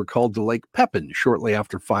crews, were called to Lake Pepin shortly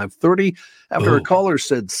after 5:30 after a caller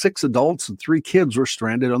said 6 adults and 3 kids were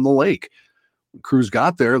stranded on the lake. When crews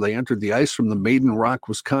got there, they entered the ice from the Maiden Rock,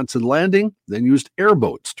 Wisconsin landing, then used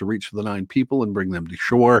airboats to reach for the 9 people and bring them to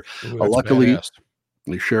shore. Luckily, badass.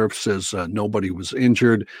 the sheriff says nobody was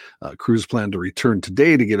injured. Crews plan to return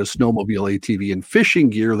today to get a snowmobile, ATV, and fishing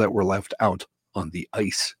gear that were left out on the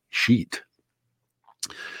ice sheet.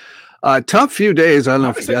 Tough few days. I don't know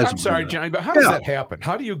if you guys. I'm sorry, Johnny, but how does that happen?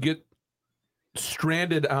 How do you get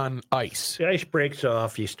stranded on ice? The ice breaks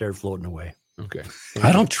off, you start floating away. Okay.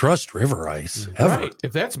 I don't trust river ice ever. Right.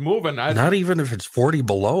 If that's moving, not even if it's 40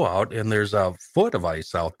 below out and there's a foot of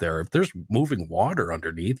ice out there. If there's moving water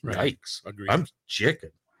underneath, yikes. Agreed. I'm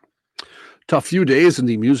chicken. Tough few days in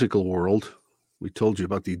the musical world. We told you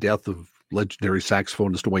about the death of legendary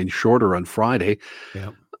saxophonist Wayne Shorter on Friday.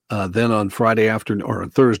 Yeah. Then on Friday afternoon, or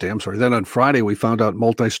on Thursday, I'm sorry. Then on Friday, we found out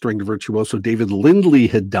multi-stringed virtuoso David Lindley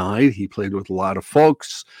had died. He played with a lot of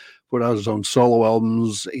folks, put out his own solo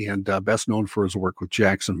albums, and best known for his work with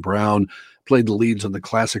Jackson Browne. Played the leads on the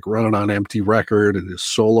classic Runnin' on Empty record, and his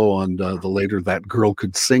solo on the later That Girl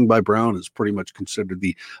Could Sing by Browne is pretty much considered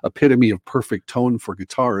the epitome of perfect tone for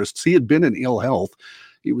guitarists. He had been in ill health.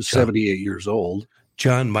 He was 78 years old.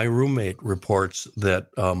 John, my roommate reports that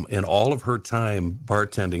in all of her time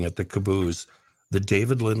bartending at the Caboose, the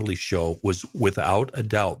David Lindley show was without a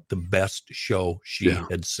doubt the best show she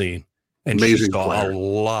had seen. And Amazing she saw player. a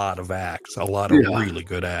lot of acts, a lot of really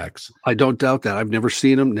good acts. I don't doubt that. I've never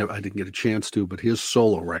seen him. I didn't get a chance to, but his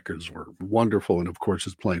solo records were wonderful. And of course,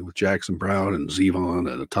 his playing with Jackson Browne and Zevon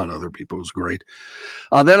and a ton of other people was great.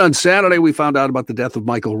 Then on Saturday, we found out about the death of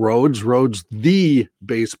Michael Rhodes. Rhodes, the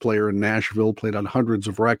bass player in Nashville, played on hundreds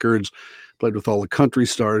of records, played with all the country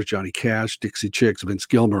stars, Johnny Cash, Dixie Chicks, Vince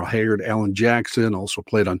Gilmore, Haggard, Alan Jackson, also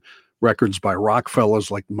played on records by rock fellas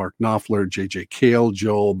like Mark Knopfler, J.J. Cale,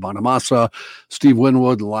 Joe Bonamassa, Steve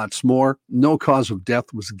Winwood, and lots more. No cause of death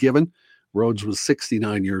was given. Rhodes was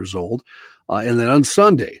 69 years old. And then on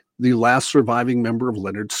Sunday, the last surviving member of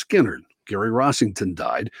Leonard Skinner, Gary Rossington,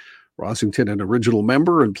 died. Rossington, an original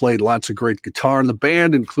member, and played lots of great guitar in the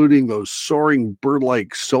band, including those soaring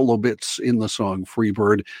bird-like solo bits in the song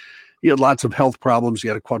Freebird. He had lots of health problems. He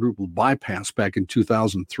had a quadruple bypass back in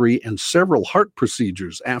 2003 and several heart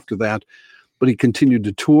procedures after that. But he continued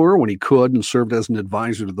to tour when he could and served as an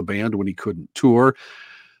advisor to the band when he couldn't tour.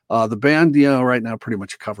 The band, right now pretty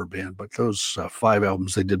much a cover band, but those 5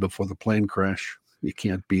 albums they did before the plane crash, you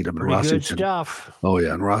can't beat them. Pretty good stuff. Oh,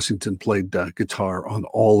 yeah. And Rossington played guitar on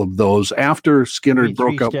all of those. After Skinner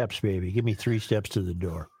broke up. 3 steps, baby. Give me 3 steps to the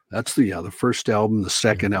door. That's the first album, the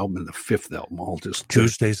second album, and the 5th album. All just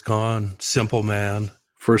Tuesday's Gone, Simple Man.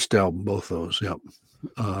 First album, both those. Yep.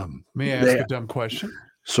 May I ask a dumb question?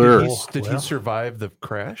 Sir, did he survive the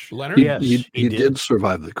crash? Leonard? Yes, he did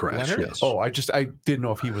survive the crash. Leonard? Yes. Oh, I didn't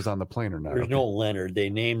know if he was on the plane or not. There's no Leonard. They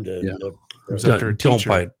named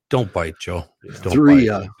Don't bite, Joe. Don't 3.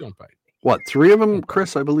 bite. Don't bite. What? 3 of them,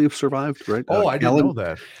 Chris, I believe, survived. Right? Oh, I didn't know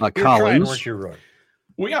that. You're trying, Collins. weren't you, Roy?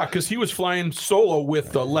 Well, yeah, because he was flying solo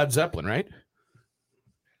with Led Zeppelin, right?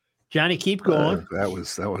 Johnny, keep going. That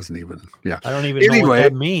wasn't even. Yeah. I don't even know what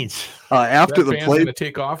that means. After That the band's plane. gonna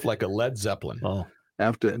take off like a Led Zeppelin. Oh,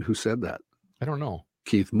 And who said that? I don't know.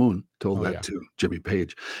 Keith Moon told Oh, that yeah. to Jimmy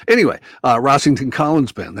Page. Anyway, Rossington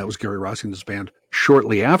Collins Band. That was Gary Rossington's band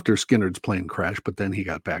shortly after Skinner's plane crash, but then he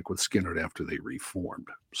got back with Skinner after they reformed.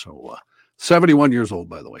 So 71 years old,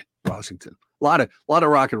 by the way, Rossington. A lot of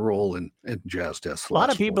rock and roll and jazz deaths. a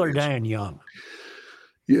lot of people are dying young.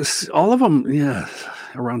 Yes, all of them,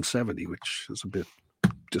 around 70, which is a bit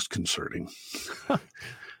disconcerting.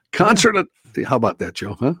 Concert, how about that,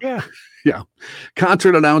 Joe? Huh? Yeah. Yeah.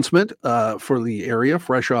 Concert announcement for the area,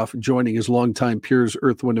 fresh off joining his longtime peers,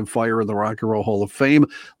 Earth, Wind, and Fire in the Rock and Roll Hall of Fame.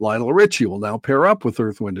 Lionel Richie will now pair up with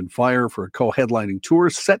Earth, Wind, and Fire for a co-headlining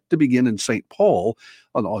tour set to begin in St. Paul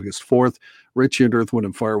on August 4th. Richie and Earth, Wind,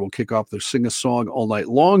 and Fire will kick off their Sing a Song All Night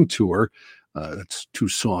Long tour. That's 2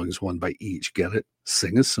 songs, one by each. Get it?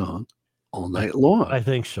 Sing a song all night long. I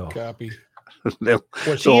think so. Copy.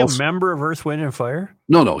 Was he a member of Earth, Wind, and Fire?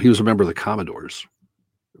 No. He was a member of the Commodores.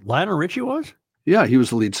 Lionel Richie was? Yeah, he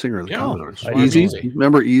was the lead singer of the Yeah. Commodores. I Easy. Easy.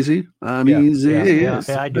 Remember Easy? I'm Easy. Yeah,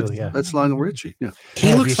 I do, yeah. That's Lionel Richie. Yeah. He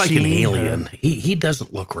Have looks you like an seen alien. He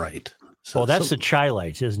doesn't look right. Oh, that's the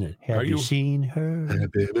Chi-Lites, isn't it? Have Are you you- seen her?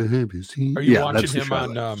 Are you watching him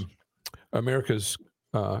on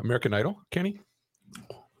American Idol, Kenny?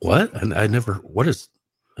 What? And I never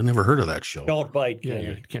heard of that show. Don't bite, Yeah,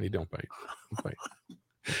 Kenny. Kenny, don't bite. Don't bite.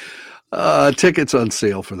 Tickets on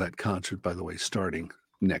sale for that concert, by the way, starting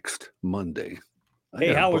next Monday.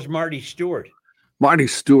 Hey, how was Marty Stewart? Marty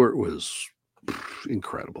Stewart was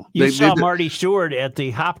incredible. You saw Marty Stewart at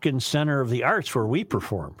the Hopkins Center of the Arts where we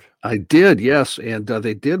performed. I did, yes. And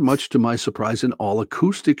they did, much to my surprise, an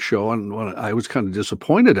all-acoustic show. And I was kind of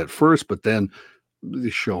disappointed at first, but then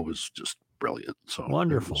the show was just brilliant. So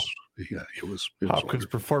wonderful. It was Hopkins wonderful.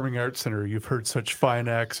 Performing Arts Center. You've heard such fine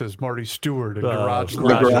acts as Marty Stewart and Garage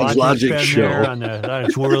Logic show on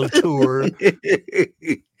its world tour.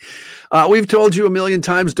 We've told you a million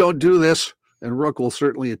times, don't do this. And Rook will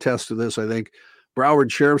certainly attest to this, I think.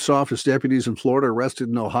 Broward Sheriff's Office deputies in Florida arrested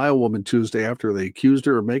an Ohio woman Tuesday after they accused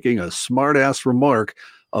her of making a smart-ass remark,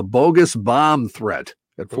 a bogus bomb threat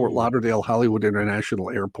at Fort Lauderdale Hollywood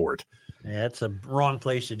International Airport. Yeah, that's a wrong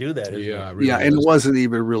place to do that. Yeah, it? really and it wasn't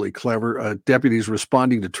even really clever. Deputies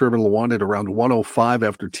responding to Terminal 1 at around 1:05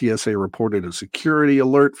 after TSA reported a security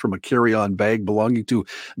alert from a carry-on bag belonging to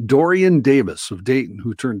Dorian Davis of Dayton,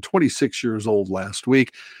 who turned 26 years old last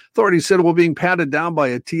week. Authorities said while being patted down by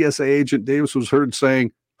a TSA agent, Davis was heard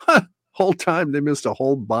saying, whole time they missed a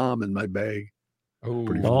whole bomb in my bag.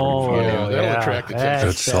 Pretty funny. Yeah, that'll attract attention.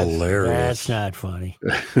 That's hilarious. That's not funny.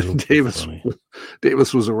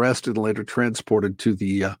 Davis was arrested and later transported to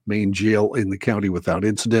the main jail in the county without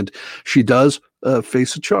incident. She does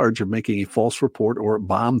face a charge of making a false report or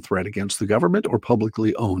bomb threat against the government or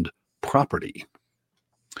publicly owned property.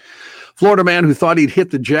 Florida man who thought he'd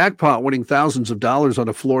hit the jackpot winning thousands of dollars on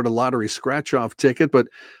a Florida lottery scratch-off ticket, but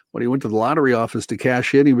when he went to the lottery office to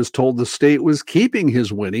cash in, he was told the state was keeping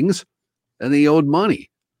his winnings and he owed money.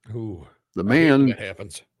 Ooh, the man, that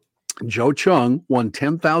happens. Joe Chung, won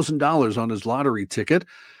 $10,000 on his lottery ticket.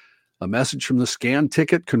 A message from the scanned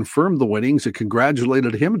ticket confirmed the winnings. It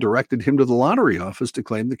congratulated him and directed him to the lottery office to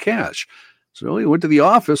claim the cash. So he went to the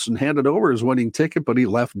office and handed over his winning ticket, but he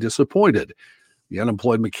left disappointed. The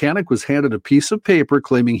unemployed mechanic was handed a piece of paper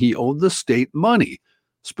claiming he owed the state money,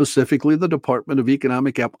 specifically the Department of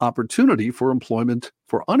Economic Opportunity for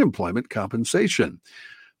unemployment compensation.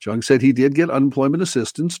 Chung said he did get unemployment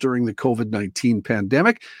assistance during the COVID-19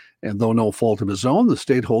 pandemic, and though no fault of his own, the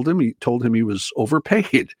state told him he was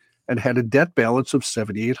overpaid and had a debt balance of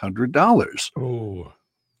 $7,800. Oh.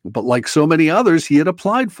 But like so many others, he had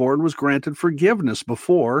applied for and was granted forgiveness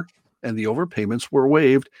before, and the overpayments were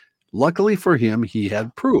waived. Luckily for him, he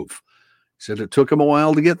had proof. He said it took him a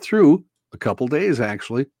while to get through, a couple days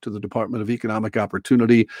actually, to the Department of Economic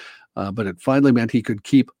Opportunity, but it finally meant he could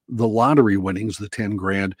keep the lottery winnings, the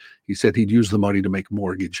 $10,000. He said he'd use the money to make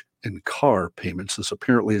mortgage and car payments. This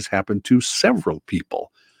apparently has happened to several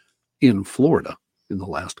people in Florida in the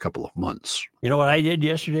last couple of months. You know what I did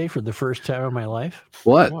yesterday for the first time in my life?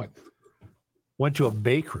 What? Went to a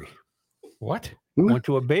bakery. What? Went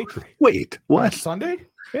to a bakery. Wait, what? Sunday?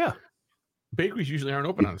 Yeah. Bakeries usually aren't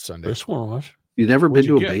open on a Sunday. This one was. You never What'd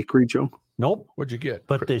been you to a get? bakery, Joe? Nope. What'd you get?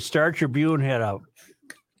 But the Star Tribune had a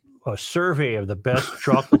survey of the best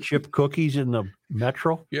chocolate chip cookies in the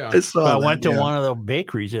metro. Yeah. So I went to one of the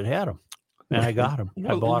bakeries that had them, and I got them.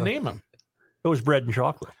 I bought them. Name them. It was bread and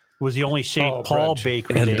chocolate. It was the only St. Paul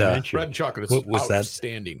bakery And, they mentioned. Bread and chocolate is Was that-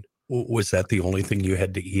 outstanding. Was that the only thing you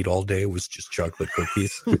had to eat all day? Was just chocolate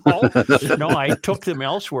cookies? No, I took them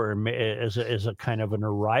elsewhere as a kind of an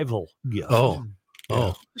arrival gift. Oh.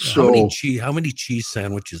 So how many cheese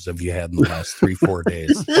sandwiches have you had in the last 3-4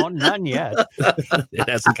 days? Oh, none yet. It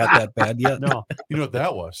hasn't got that bad yet. No. You know what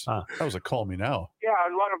that was? Huh. That was a call me now. Yeah, I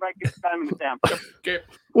was wondering if I could get them. Okay.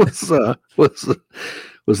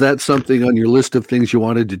 Was that something on your list of things you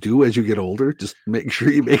wanted to do as you get older? Just make sure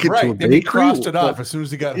you make it to a Right. bakery. And he crossed it off as soon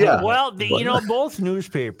as he got home. Well, both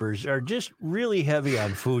newspapers are just really heavy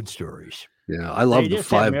on food stories. Yeah, I love They the just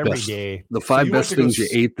have five them every best. day. The five you went best to go things you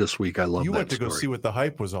s- ate this week. I love You that went to go story. see what the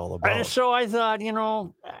hype was all about. And so I thought,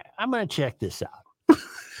 I'm going to check this out.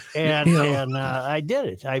 And I did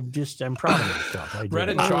it. I'm proud of myself. I did Bread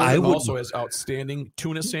and it. chocolate also has outstanding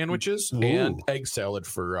tuna sandwiches and egg salad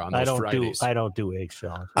for on those Fridays. I don't do egg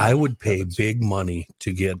salad. I would pay big money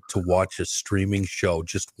to get to watch a streaming show,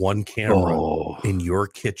 just one camera in your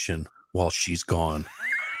kitchen while she's gone.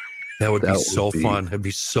 That would be so fun. It'd be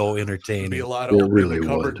so entertaining. It'd be a lot of opening the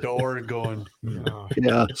cupboard door and going,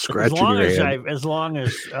 scratching your head. As long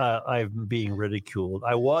as I'm being ridiculed,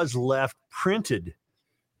 I was left printed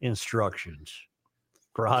instructions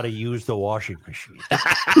for how to use the washing machine.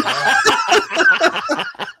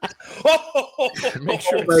 Make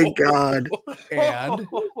sure Oh my God.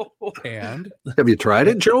 And Have you tried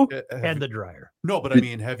it, Joe? And the dryer. No, but I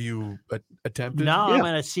mean, have you attempted? Now I'm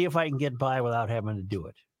going to see if I can get by without having to do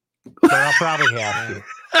it. But I'll probably have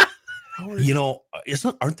to. You know,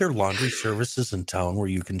 aren't there laundry services in town where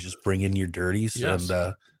you can just bring in your dirties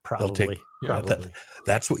and Probably.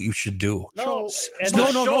 That's what you should do. No, and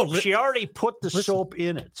no. She already put the soap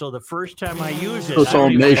in it. So the first time I use it, So it's all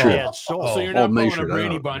measured. So you're not pulling a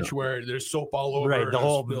Brady Bunch where there's soap all over. Right, the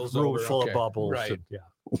whole room full of bubbles. Right. And,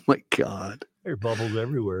 Oh my God. There are bubbles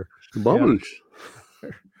everywhere. Bubbles.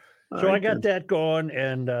 So I got that going,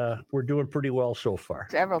 and we're doing pretty well so far.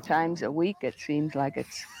 Several times a week, it seems like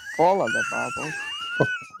it's full of the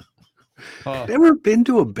bubbles. Never been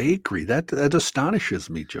to a bakery. That astonishes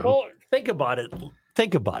me, Joe. Well, think about it.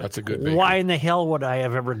 That's a good bakery. Why in the hell would I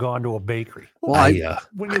have ever gone to a bakery? Well,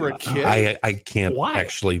 when you were a kid, I can't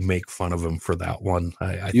actually make fun of him for that one.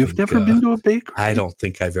 You've never been to a bakery? I don't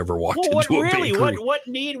think I've ever walked into a bakery. What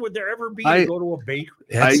need would there ever be to go to a bakery?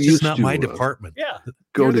 That's just not my department. Yeah.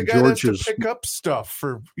 Go to George's. To pick up stuff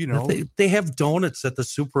for, They have donuts at the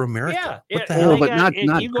Super America. Yeah. What the hell? But not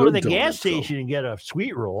you go to the good gas donuts, station and get a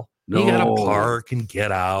sweet roll. You gotta park and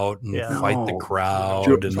get out and fight the crowd.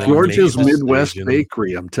 And then George's make a Midwest decision.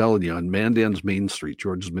 Bakery, I'm telling you, on Mandan's Main Street,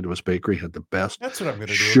 George's Midwest Bakery had the best That's what I'm going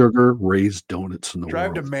to do. sugar raised donuts in the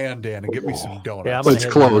Drive world. to Mandan and get me some donuts. Yeah, But it's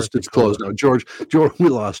closed. It's closed now. George, we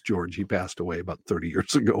lost George. He passed away about 30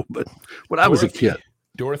 years ago. But when I was a kid,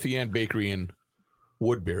 Dorothy Ann Bakery in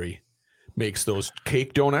Woodbury makes those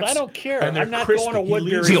cake donuts. I don't care. And they're I'm not crispy. going to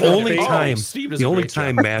Woodbury. It's the only Oh, time. Steve does The a only great job.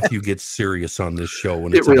 time Matthew gets serious on this show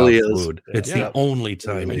when It it's really about is. food. It's Yeah. the only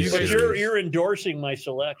time But he's serious. you're endorsing my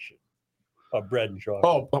selection of bread and chocolate.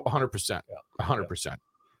 Oh, 100%. 100%.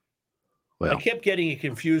 well, I kept getting it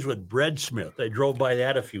confused with Bread Smith. I drove by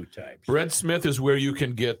that a few times. Bread Smith is where you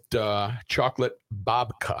can get chocolate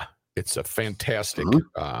babka. It's a fantastic.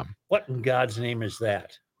 What in God's name is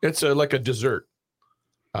that? It's like a dessert.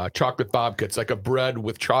 Chocolate babka. It's like a bread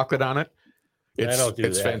with chocolate on it. I don't do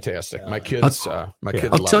It's that. fantastic. My kids, I'll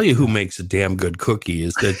love tell it. you who makes a damn good cookie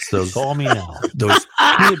is that's those Call me now. those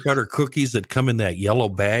peanut butter cookies that come in that yellow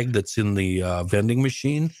bag that's in the vending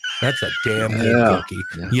machine. That's a damn good cookie.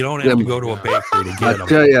 Yeah. You don't have to go to a bakery to I get them.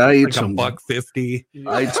 tell you, I ate Like some $1.50.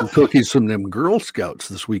 I ate some cookies from them Girl Scouts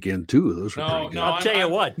this weekend too. Those were pretty good. I'll tell you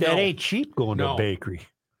what, that no. ain't cheap going to a bakery.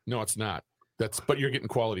 No, it's not. But you're getting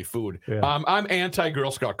quality food. Yeah. I'm anti Girl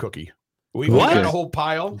Scout cookie. We What? got a whole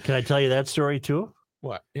pile. Can I tell you that story too?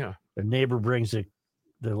 What? Yeah. The neighbor brings the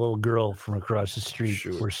little girl from across the street.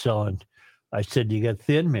 We're selling. I said, "You got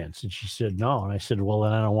Thin Mints?" And she said, "No." And I said, "Well,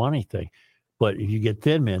 then I don't want anything. But if you get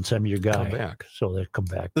Thin Mints, I'm your guy." Come back. So they come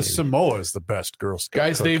back. The baby. Samoa is the best Girl Scout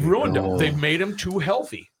Guys, cookie. they've ruined Oh. them. They've made them too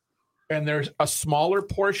healthy. And there's a smaller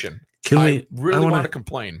portion. Can I we? really I want to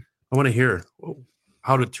complain. I want to hear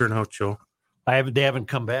how did it turn out, Joe. They haven't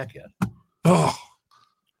come back yet. Oh,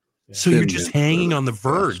 so Thin you're just Mint hanging are on the the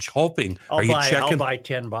verge, hoping. Are you I'll checking? buy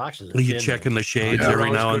 10 boxes. of Are you Thin checking the Mints. shades Yeah. every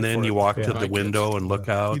Always now and good then? for You it. walk Yeah. to My the kids. window and look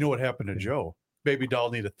out. You know what happened to Joe? Baby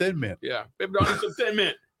doll need a Thin Mint. Yeah. Baby, don't need some Thin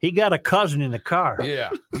Mint. He got a cousin in the car. Yeah.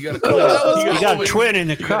 You got He got a twin in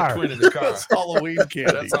the car. twin in the car. That's Halloween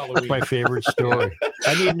candy. That's Halloween. That's my favorite story.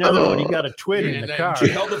 I need another one. He got a twin in And the then car. she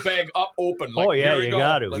held the bag up open. Like, Oh, yeah, here we you go.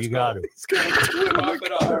 got to. Let's You go. got to. Pop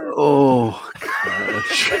it up. Oh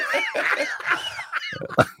gosh.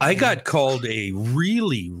 I got called a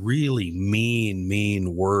really, really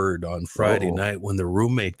mean word on Friday night when the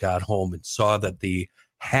roommate got home and saw that the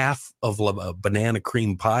half of a banana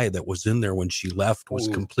cream pie that was in there when she left was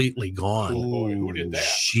completely gone. Boy, who did that?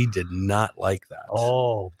 She did not like that.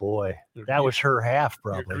 Oh, boy. That was her half,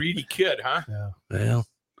 You're a probably. greedy kid, huh?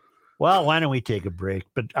 Well, Why don't we take a break?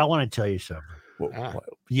 But I want to tell you something. Ah.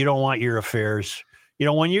 You don't want your affairs. You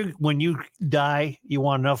know, when you die, you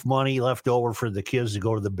want enough money left over for the kids to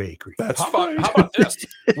go to the bakery. That's How fine. about this?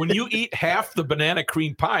 When you eat half the banana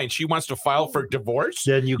cream pie and she wants to file for divorce,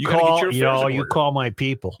 Then you gotta get call, your you affairs know, in you order. call my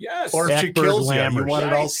people. Yes. Or if she Eckberg kills you, you Lammers. want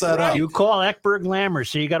it all set up. You call Eckberg Lammers.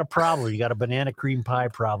 So you got a problem. You got a banana cream pie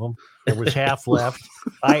problem. There was half left.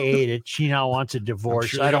 I ate it. She now wants a divorce.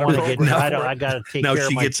 sure I don't you want got to a get. program I got to take now care she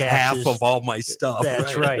of my gets taxes. half of all my stuff.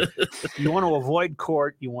 That's right. You want to avoid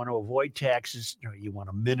court. You want to avoid taxes. Or you want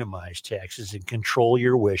to minimize taxes and control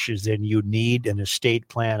your wishes. Then you need an estate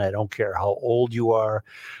plan. I don't care how old you are.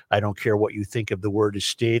 I don't care what you think of the word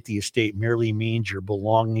estate. The estate merely means your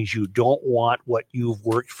belongings. You don't want what you've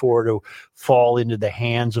worked for to fall into the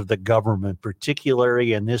hands of the government,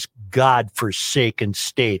 particularly in this godforsaken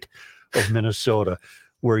state of Minnesota,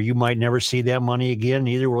 where you might never see that money again.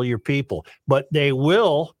 Neither will your people, but they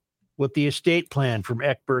will with the estate plan from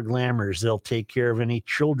Eckberg Lammers. They'll take care of any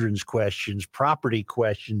children's questions, property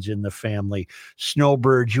questions in the family.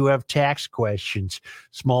 Snowbirds, you have tax questions.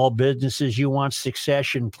 Small businesses, you want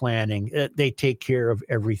succession planning. They take care of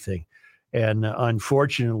everything. And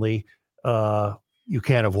unfortunately, you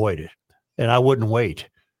can't avoid it. And I wouldn't wait.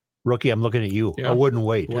 Rookie, I'm looking at you. Yeah. I wouldn't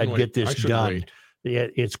wait. Wouldn't I'd get this done.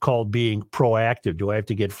 It's called being proactive. Do I have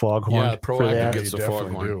to get foghorn Yeah, for that? proactive gets the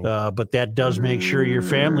foghorn. But that does make sure your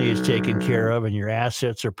family is taken care of and your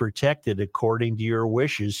assets are protected according to your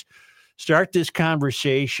wishes. Start this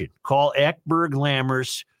conversation. Call Eckberg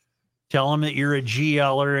Lammers. Tell them that you're a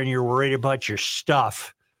GLer and you're worried about your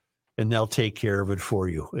stuff, and they'll take care of it for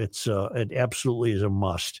you. It absolutely is a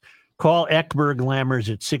must. Call Eckberg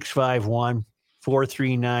Lammers at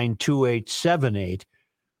 651-439-2878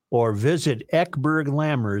 or visit Eckberg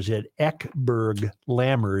Lammers at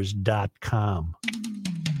eckberglammers.com.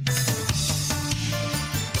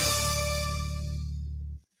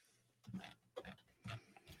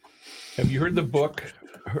 Have you heard about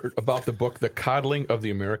the book, The Coddling of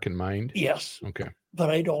the American Mind? Yes. Okay. But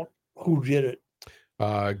I don't. Who did it?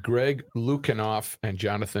 Greg Lukianoff and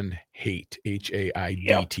Jonathan Haidt,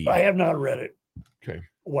 Haidt. I have not read it. Okay.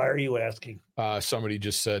 Why are you asking? Somebody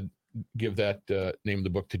just said, give that name of the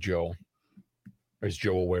book to Joe. Is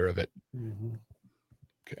Joe aware of it? Mm-hmm.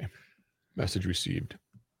 Okay. Message received.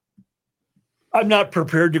 I'm not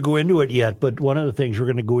prepared to go into it yet, but one of the things we're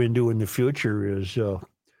going to go into in the future is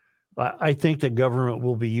I think the government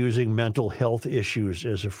will be using mental health issues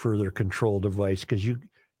as a further control device, because you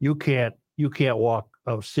can't walk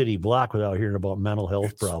a city block without hearing about mental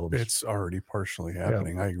health problems. It's already partially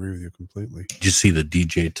happening. I agree with you completely. Did you see the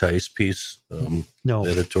DJ Tice piece? No.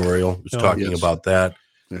 Editorial. It was talking about that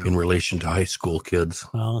in relation to high school kids.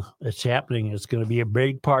 Well, it's happening. It's going to be a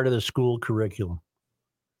big part of the school curriculum.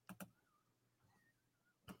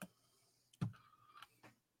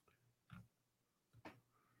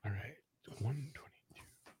 All right. 122.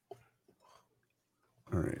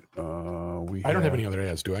 All right. I don't have any other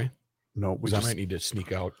ads, do I? No, I might need to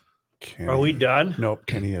sneak out. Are we done? Nope.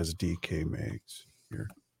 Kenny has DK Mags here.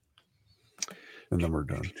 And then we're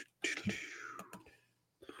done.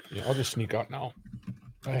 Yeah, I'll just sneak out now.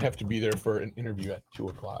 I have to be there for an interview at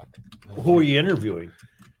 2:00. Who are you interviewing?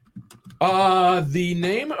 The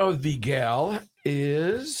name of the gal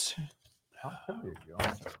is.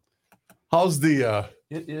 How's the?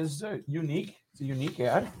 It is unique. It's a unique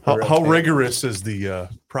ad. How rigorous is the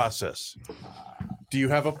process? Do you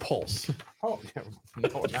have a pulse? Oh no,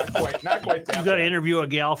 not quite. Not quite that. You got to interview a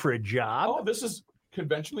gal for a job. Oh, this is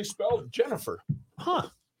conventionally spelled Jennifer. Huh?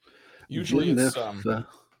 Usually it's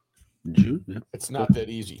it's not that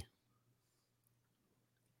easy.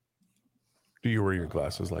 Do you wear your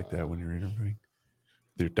glasses like that when you're interviewing?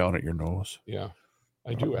 They're down at your nose. Yeah,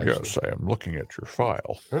 I do. Actually. Yes, I am looking at your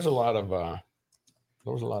file. There was a lot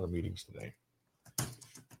of meetings today.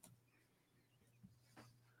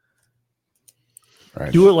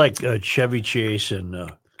 Right. Do it like Chevy Chase and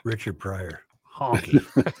Richard Pryor. Honky.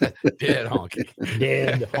 Dead honky.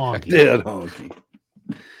 Dead honky. Dead honky.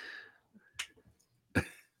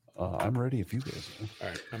 I'm ready if you guys are. All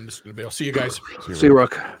right. I'm just going to be. I'll see you guys. See you,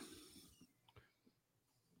 Rook.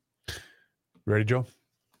 Ready, Joe?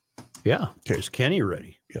 Yeah. Okay. Is Kenny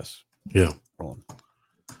ready? Yes. Yeah. Rolling.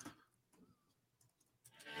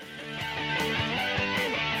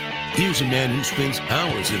 Here's a man who spends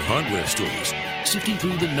hours in hardware stores, sifting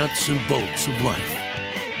through the nuts and bolts of life.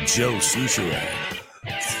 Joe Souchere.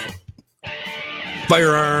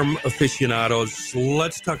 Firearm aficionados,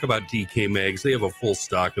 let's talk about DK Mags. They have a full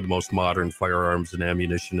stock of the most modern firearms and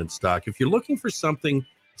ammunition in stock. If you're looking for something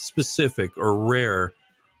specific or rare,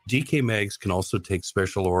 DK Mags can also take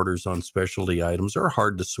special orders on specialty items or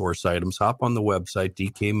hard to source items. Hop on the website,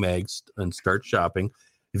 DK Mags, and start shopping.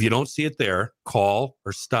 If you don't see it there, call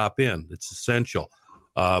or stop in. It's essential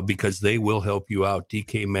because they will help you out.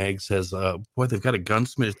 DK Mags has, they've got a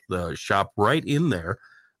gunsmith shop right in there.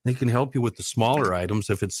 They can help you with the smaller items.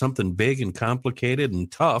 If it's something big and complicated and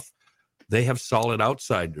tough, they have solid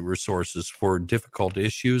outside resources for difficult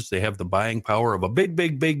issues. They have the buying power of a big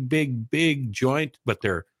joint, but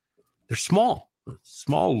they're small,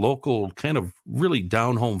 local, kind of really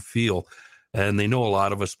down-home feel. And they know a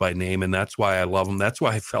lot of us by name, and that's why I love them. That's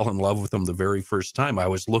why I fell in love with them the very first time. I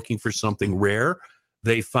was looking for something rare.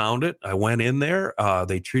 They found it. I went in there.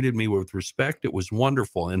 They treated me with respect. It was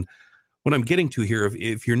wonderful. And what I'm getting to here,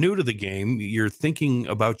 if you're new to the game, you're thinking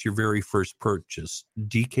about your very first purchase,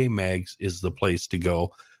 DK Mags is the place to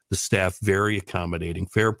go. The staff, very accommodating,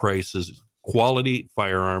 fair prices, quality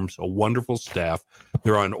firearms, a wonderful staff.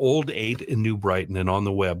 They're on Old 8 in New Brighton and on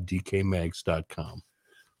the web, dkmags.com.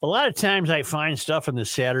 A lot of times I find stuff in the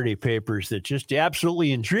Saturday papers that just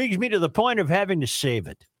absolutely intrigues me to the point of having to save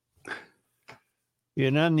it.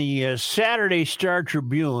 And on the Saturday Star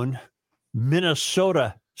Tribune,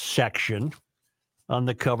 Minnesota section, on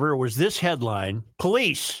the cover was this headline: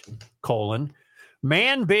 Police,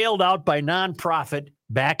 man bailed out by nonprofit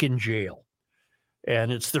back in jail.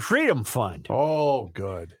 And it's the Freedom Fund. Oh,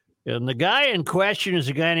 good. And the guy in question is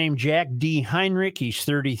a guy named Jack D. Heinrich. He's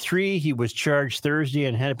 33. He was charged Thursday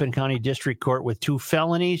in Hennepin County District Court with 2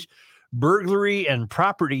 felonies, burglary and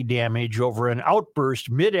property damage over an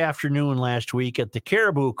outburst mid-afternoon last week at the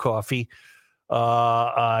Caribou Coffee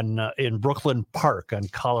in Brooklyn Park on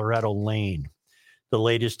Colorado Lane. The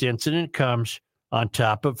latest incident comes on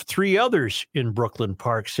top of 3 others in Brooklyn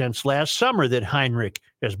Park since last summer that Heinrich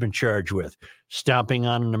has been charged with. Stomping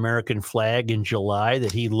on an American flag in July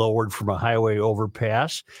that he lowered from a highway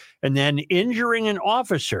overpass, and then injuring an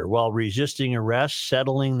officer while resisting arrest,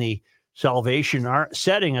 setting a Salvation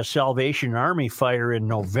Army fire in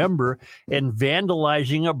November, and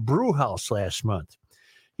vandalizing a brew house last month.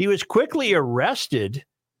 He was quickly arrested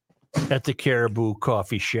at the Caribou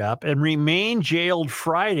Coffee Shop and remained jailed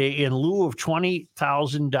Friday in lieu of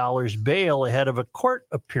 $20,000 bail ahead of a court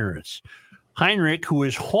appearance. Heinrich, who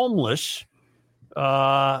is homeless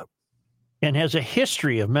and has a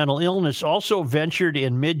history of mental illness, also ventured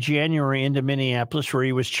in mid-January into Minneapolis, where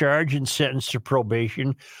he was charged and sentenced to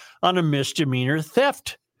probation on a misdemeanor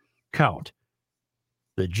theft count.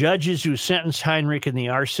 The judges who sentenced Heinrich in the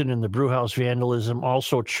arson and the brewhouse vandalism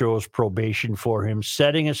also chose probation for him,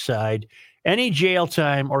 setting aside any jail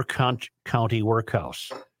time or county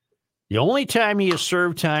workhouse. The only time he has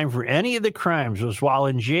served time for any of the crimes was while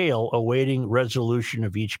in jail awaiting resolution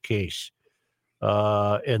of each case.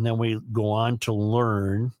 And then we go on to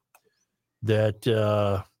learn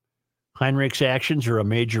that Heinrich's actions are a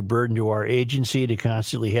major burden to our agency, to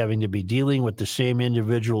constantly having to be dealing with the same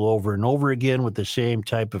individual over and over again with the same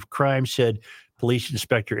type of crime, said Police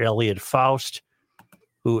Inspector Elliot Faust,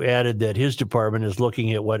 who added that his department is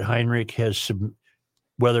looking at whether Heinrich has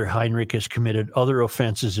committed other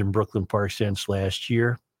offenses in Brooklyn Park since last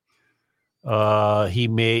year.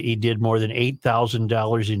 He did more than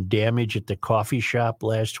 $8,000 in damage at the coffee shop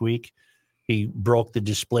last week. He broke the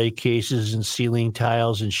display cases and ceiling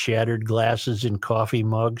tiles and shattered glasses in coffee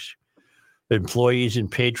mugs. Employees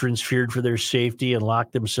and patrons feared for their safety and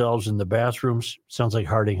locked themselves in the bathrooms. Sounds like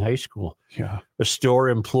Harding High School. Yeah. A store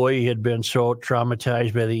employee had been so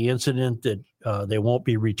traumatized by the incident that they won't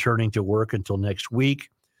be returning to work until next week.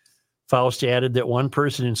 Faust added that one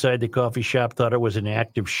person inside the coffee shop thought it was an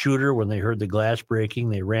active shooter. When they heard the glass breaking,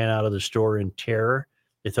 they ran out of the store in terror.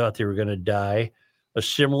 They thought they were going to die. A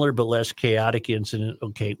similar but less chaotic incident.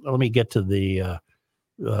 Okay, let me get to the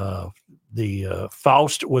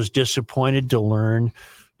Faust was disappointed to learn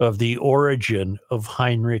of the origin of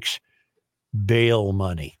Heinrich's bail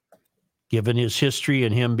money. Given his history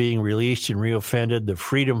and him being released and reoffended, the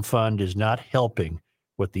Freedom Fund is not helping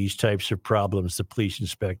with these types of problems, the police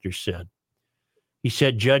inspector said. He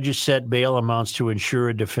said judges set bail amounts to ensure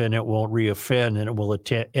a defendant won't reoffend and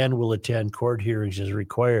will attend court hearings as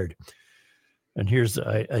required. And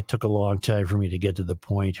I took a long time for me to get to the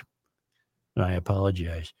point, and I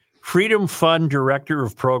apologize. Freedom Fund Director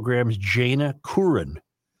of Programs Jana Curran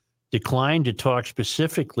declined to talk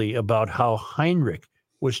specifically about how Heinrich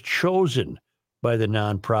was chosen by the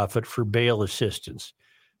nonprofit for bail assistance.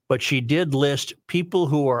 But she did list people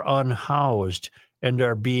who are unhoused and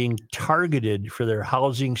are being targeted for their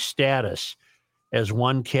housing status as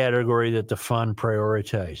one category that the fund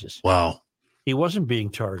prioritizes. Wow. He wasn't being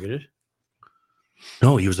targeted.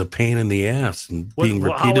 No, he was a pain in the ass and being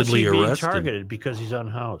repeatedly how was he arrested. Being targeted because he's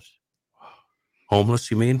unhoused.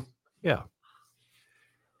 Homeless, you mean? Yeah.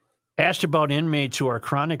 Asked about inmates who are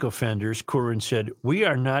chronic offenders, Curran said, "We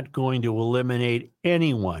are not going to eliminate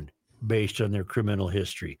anyone based on their criminal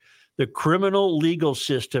history. The criminal legal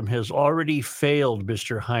system has already failed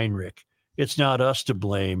Mr. Heinrich. It's not us to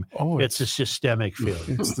blame. It's a systemic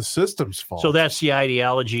failure. It's the system's fault." So that's the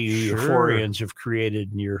ideology you euphorians have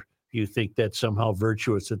created, and you think that's somehow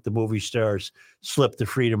virtuous, that the movie stars slip the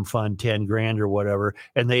Freedom Fund $10,000 or whatever,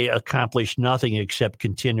 and they accomplish nothing except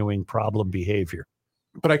continuing problem behavior.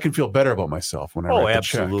 But I can feel better about myself when I write the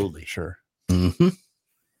check. Absolutely. Sure. Mm-hmm.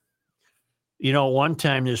 You know, one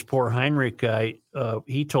time this poor Heinrich guy,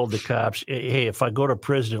 he told the cops, hey, if I go to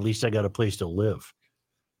prison, at least I got a place to live.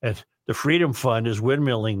 And the Freedom Fund is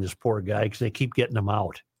windmilling this poor guy because they keep getting him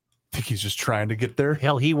out. I think he's just trying to get there.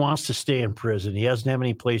 Hell, he wants to stay in prison. He doesn't have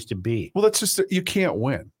any place to be. Well, that's just, you can't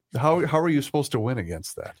win. How are you supposed to win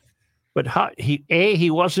against that? But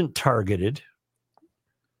he wasn't targeted.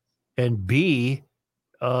 And B,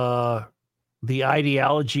 the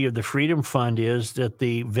ideology of the Freedom Fund is that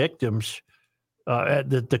the victims,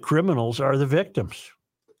 that the criminals are the victims.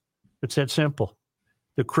 It's that simple.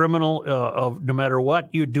 The criminal of no matter what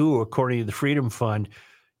you do, according to the Freedom Fund,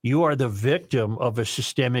 you are the victim of a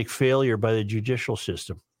systemic failure by the judicial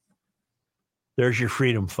system. There's your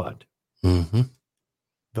Freedom Fund. Mm-hmm.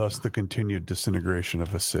 Thus, the continued disintegration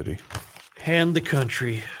of a city And the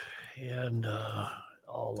country. And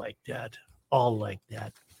all like that. All like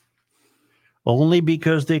that. Only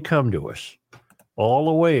because they come to us all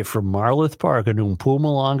the way from Marloth Park in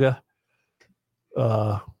Mpumalanga.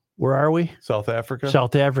 Where are we? South Africa.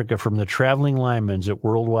 South Africa, from the traveling linemen's at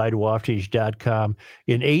worldwidewaftage.com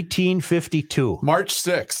in 1852. March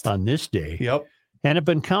 6th. On this day, Yep.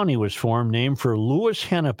 Hennepin County was formed, named for Louis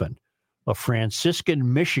Hennepin, a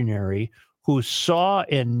Franciscan missionary who saw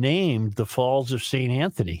and named the Falls of St.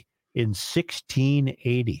 Anthony in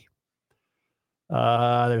 1680.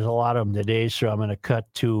 There's a lot of them today, so I'm going to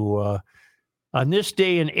cut to on this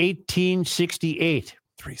day in 1868.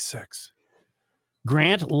 3-6.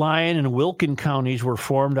 Grant, Lyon, and Wilkin counties were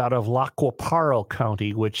formed out of Laquaparo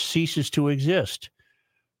County, which ceases to exist.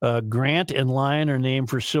 Grant and Lyon are named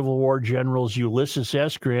for Civil War generals Ulysses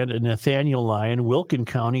S. Grant and Nathaniel Lyon. Wilkin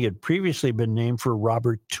County had previously been named for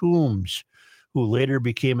Robert Toombs, who later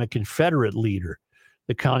became a Confederate leader.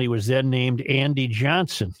 The county was then named Andy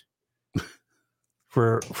Johnson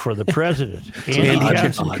for the president. Andy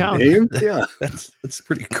Johnson County. Yeah, that's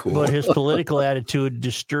pretty cool. But his political attitude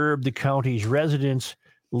disturbed the county's residents,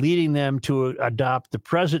 leading them to adopt the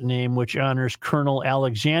present name, which honors Colonel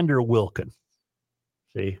Alexander Wilkin.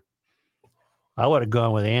 See, I would have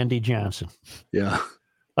gone with Andy Johnson. Yeah.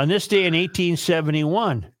 On this day in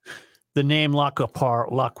 1871, the name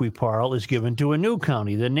Lac-qui-Parle is given to a new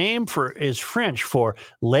county. The name is French for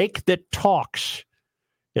lake that talks.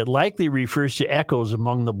 It likely refers to echoes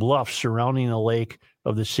among the bluffs surrounding the lake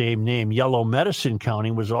of the same name. Yellow Medicine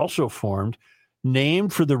County was also formed,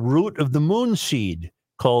 named for the root of the moon seed,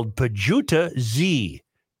 called Pajuta Z,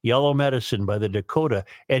 yellow medicine by the Dakota,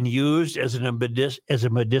 and used as a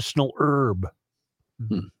medicinal herb.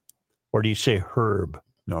 Hmm. Or do you say herb?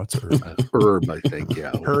 No, it's herb. Herb, I think,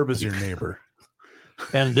 yeah. Herb is your neighbor.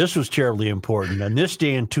 And this was terribly important. On this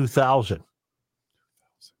day in 2000,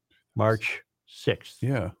 March 6th.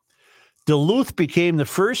 Yeah. Duluth became the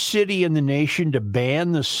first city in the nation to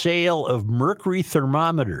ban the sale of mercury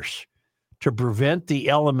thermometers to prevent the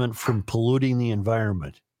element from polluting the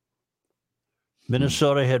environment.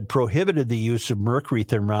 Minnesota had prohibited the use of mercury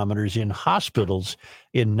thermometers in hospitals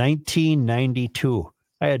in 1992.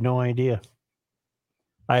 I had no idea.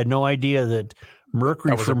 I had no idea that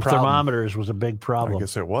mercury from thermometers was a big problem. I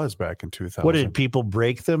guess it was back in 2000. What, did people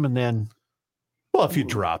break them and then? Well, if you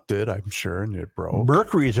dropped it, I'm sure, and it broke.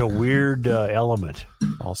 Mercury is a weird element.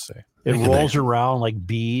 I'll say. It rolls around like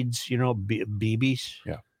beads, BBs.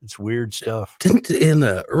 Yeah. It's weird stuff. In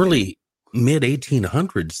the early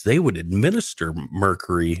mid-1800s, they would administer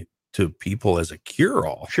mercury to people as a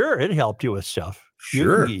cure-all. Sure, it helped you with stuff.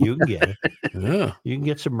 Sure. You can get it. Yeah. You can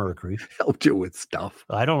get some mercury. Helped you with stuff.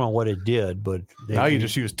 I don't know what it did, but... Now you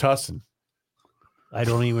just use tussin. I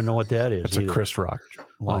don't even know what that is. It's a Chris Rock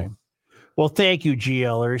line. Well, thank you,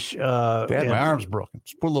 GLers. Dad, my arm's broken.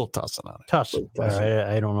 Just put a little tussin on it. Tussin.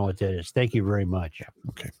 I don't know what that is. Thank you very much.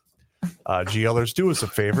 Okay. GLers, do us a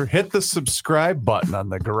favor. Hit the subscribe button on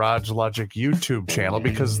the Garage Logic YouTube channel,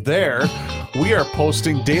 because there we are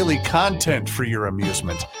posting daily content for your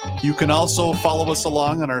amusement. You can also follow us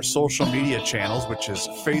along on our social media channels, which is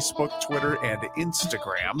Facebook, Twitter, and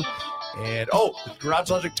Instagram. And the Garage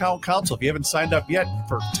Logic Town Council, if you haven't signed up yet,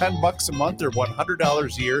 for $10 a month or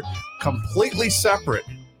 $100 a year, completely separate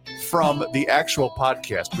from the actual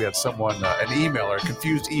podcast. We had someone, an emailer, a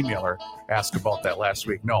confused emailer, ask about that last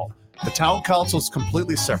week. No, the Town Council is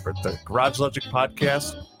completely separate. The Garage Logic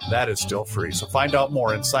podcast, that is still free. So find out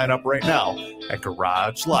more and sign up right now at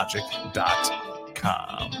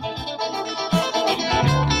garagelogic.com.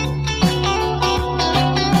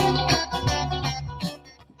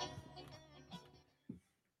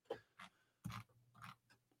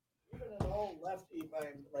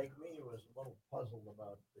 Like me, was a little puzzled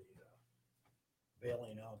about the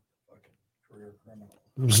bailing out the fucking career criminal.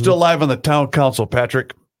 Still live on the Town Council,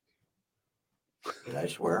 Patrick. Did I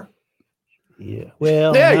swear? Yeah.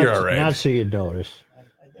 Well, yeah, you're all right. Not so you notice. I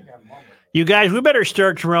think I'm mumbling. You guys, we better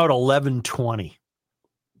start around 11:20.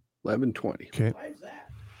 11:20. Okay. Why is that?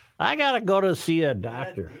 I gotta go to see a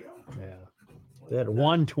doctor. Yeah. At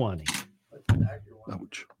 1:20.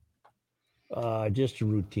 Ouch. Just a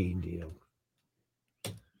routine deal.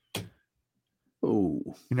 Oh,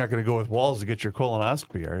 you're not going to go with Walls to get your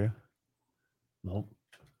colonoscopy, are you? Nope.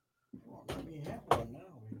 Well, let me have one now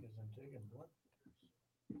because I'm taking blood.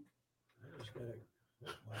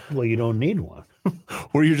 Well, you don't need one.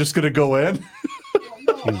 Were you just going to go in? Well,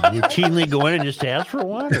 You routinely go in and just ask for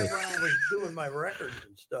one? Or? When I was doing my records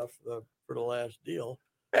and stuff for the last deal.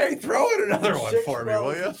 Hey, throw in another one for me,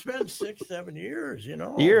 will you? It's been 6-7 years, you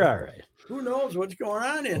know. You're all right. Who knows what's going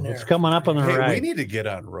on in there? It's coming up on the Hey, right. we need to get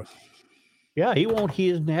on rookie. Yeah, he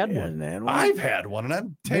hasn't had one. I've had one, and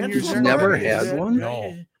I'm 10 years You've younger. never had one?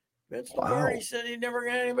 No. Vince Lombardi said he never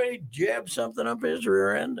got anybody jab something up his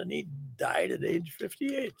rear end, and he died at age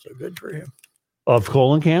 58. So good for him. Of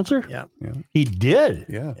colon cancer? Yeah. He did.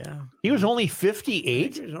 Yeah. He was only He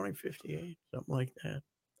 58. was only 58, something like that.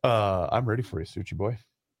 I'm ready for you, Suchi boy.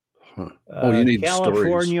 Oh, you need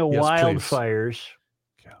California stories. Yes, wildfires.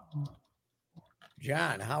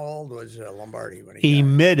 John, how old was Lombardi when he died?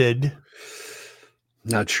 Emitted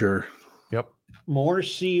Not sure. Yep. more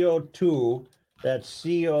CO2. That's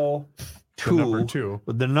CO2. The number 2.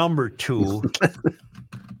 With the number 2.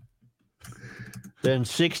 Than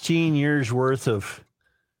 16 years worth of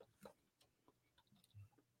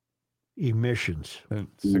emissions. And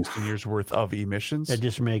 16 years worth of emissions. That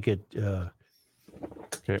just make it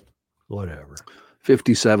Okay. whatever.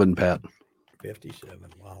 57, Pat.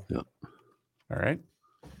 57. Wow. Yeah. All right.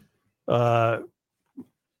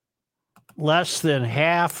 Less than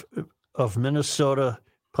half of Minnesota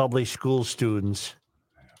public school students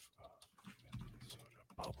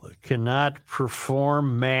cannot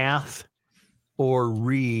perform math or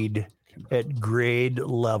read at grade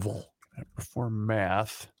level. Perform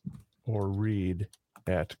math or read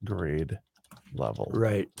at grade level.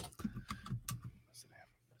 Right.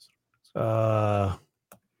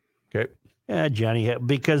 Okay. Yeah, Johnny,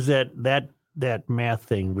 because that math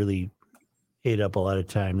thing really ate up a lot of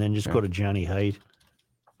time. Then just go to Johnny Height.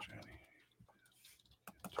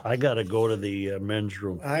 I got to go to the men's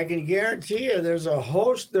room. I can guarantee you there's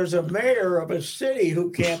a mayor of a city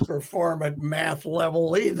who can't perform at math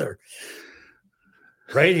level either.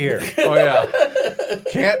 Right here. Oh, yeah.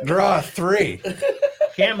 Can't draw a 3.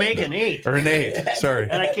 Can't make an 8. Or an 8. Sorry.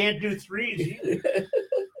 And I can't do 3s either.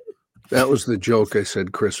 That was the joke I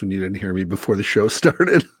said, Chris, when you didn't hear me before the show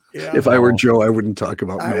started. Yeah. If I were Joe, I wouldn't talk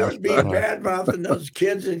about I math. would be bad mouthing those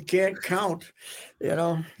kids that can't count. You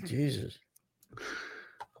know, Jesus.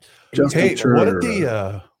 Justin Hey, Turner, what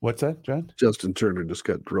did what's that, John? Justin Turner just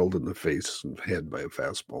got drilled in the face and head by a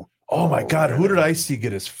fastball. Oh my God! Who did I see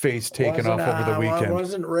get his face taken off over the weekend?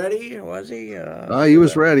 Wasn't ready, was he? He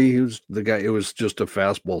was ready. He was the guy. It was just a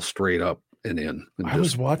fastball straight up and in. And I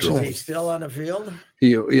was watching. Is he still on the field?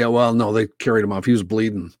 Well, no, they carried him off. He was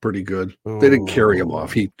bleeding pretty good. They didn't carry him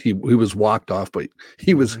off. He was walked off, but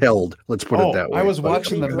he was held. Let's put it that way. I was But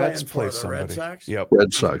watching the Mets play somebody. Red Sox? Yep.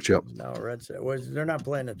 Red Sox. Yep. No, Red Sox. They're not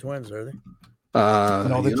playing the Twins, are they?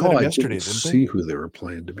 No, they played him yesterday. I didn't see who they were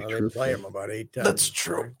playing. To be They truthful, play them about 8 times. That's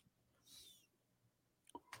true.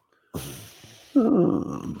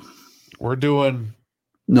 We're doing.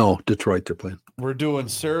 No, Detroit. They're playing. We're doing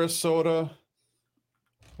Sarasota.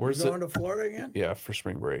 Where's going to Florida again? Yeah, for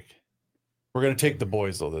spring break. We're gonna take the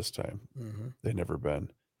boys though this time. Mm-hmm. They've never been.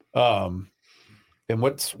 And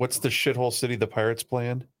what's the shithole city the Pirates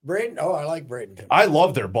playing? Braden. Oh, I like Bradenton. I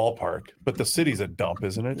love their ballpark, but the city's a dump,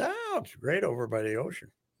 isn't it? No, it's great over by the ocean,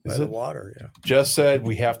 by Is the it? water. Yeah. Jess said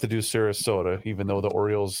we have to do Sarasota, even though the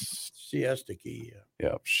Orioles. Siesta Key.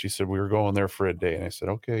 Yeah, she said we were going there for a day, and I said,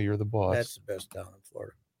 "Okay, you're the boss." That's the best town in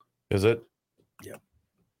Florida. Is it? Yeah.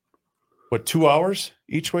 What, 2 hours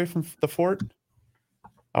each way from the fort?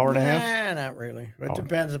 Hour and a half? Nah, not really. It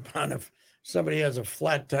depends upon if somebody has a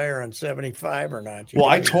flat tire on 75 or not. Well,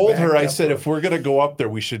 I told her, I said, if we're going to go up there,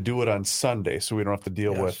 we should do it on Sunday so we don't have to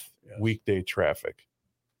deal with weekday traffic.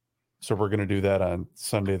 So we're going to do that on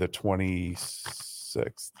Sunday, the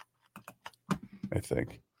 26th, I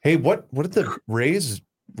think. Hey, what did the Rays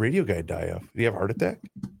radio guy die of? Did he have a heart attack?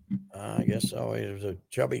 I guess so. He was a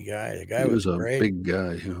chubby guy. The guy He was a great. big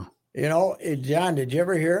guy. You know, John, did you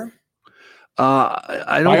ever hear?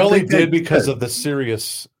 I only did because of the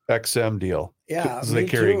Sirius XM deal. Yeah, because me they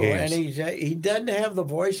carry too. games. And he doesn't have the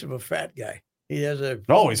voice of a fat guy. He has a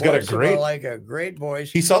he's got a great, like a great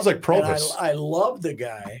voice. He sounds like And Provis. I love the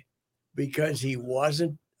guy because he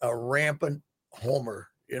wasn't a rampant homer.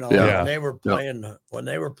 You know, when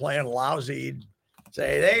they were playing lousy, he'd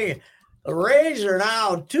say the Rays are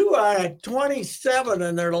now 2 out of 27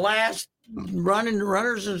 in their last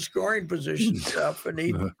runners in scoring position stuff, and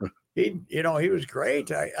he was great.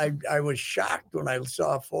 I was shocked when I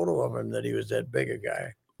saw a photo of him that he was that big a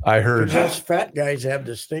guy. I heard those fat guys have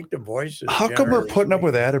distinctive voices. How come we're putting up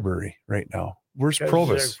with Atterbury right now? Where's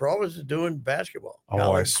Provis? Provis is doing basketball.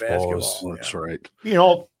 Oh, I suppose that's right. You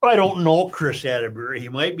know, I don't know Chris Atterbury. He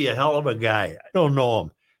might be a hell of a guy. I don't know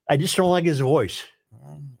him. I just don't like his voice.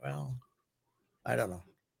 Well, I don't know.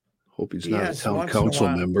 Hope he's not a Yes, town once in a council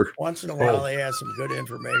while- member. Once in a while, they have some good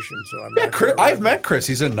information. So I'm Yeah, not Chris, sure I've whether- met Chris.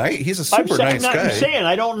 He's a super nice I'm guy. saying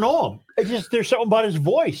I don't know him. It's just there's something about his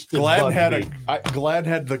voice. that Glenn bugs had me. Glenn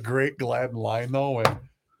had the great Glenn line though when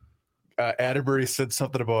Atterbury said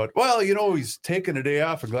something about, well, he's taking a day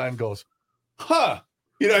off, and Glenn goes, huh.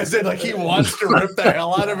 I said like he wants to rip the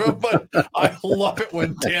hell out of him, but I love it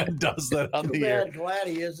when Dan does that on Too the air. bad Glad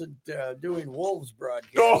he isn't doing Wolves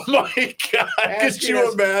broadcast. Oh my God! Could Asking you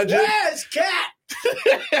us, imagine? Where's Cat?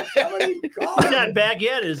 Somebody call He's him. not back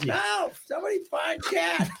yet, is he? No, somebody find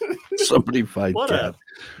Cat. Somebody find What Cat.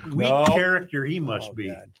 a weak No. character he must Oh, be.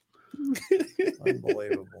 God.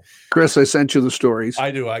 Unbelievable. Chris, I sent you the stories.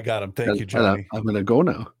 I do. I got him. Thank you, And Johnny. I'm going to go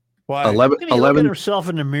now. Why? 11, Look at he look at himself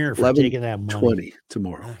in the mirror for 11, taking that money. 20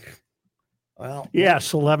 tomorrow. Well,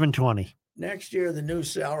 Yes, 11:20. next year the new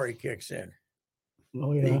salary kicks in.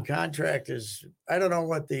 Oh The contract is, I don't know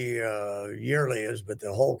what the yearly is, but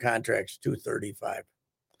the whole contract's $235.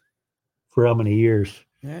 For how many years?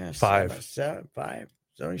 Yeah, 5. 5.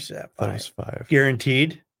 It's only 7. That was 5.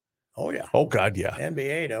 Guaranteed. Oh yeah. Oh God, yeah.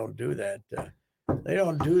 NBA don't do that. They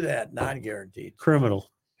don't do that non-guaranteed. Criminal.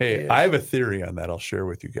 Hey, Yes. I have a theory on that. I'll share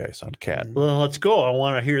with you guys on Cat. Well, let's go. I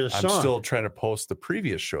want to hear the I'm song. still trying to post the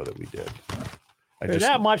previous show that we did. There's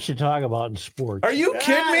not much to talk about in sports. Are you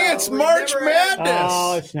kidding me? It's we March never had- Madness.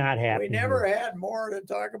 Oh, it's not We happening. never had more to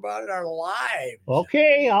talk about in our lives.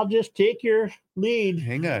 Okay, I'll just take your lead.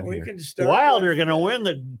 Hang on We here. can start. Wild with- are going to win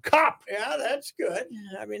the cup. Yeah, that's good.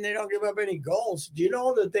 I mean, they don't give up any goals. Do you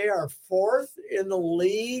know that they are 4th in the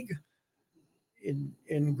league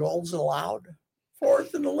in goals allowed?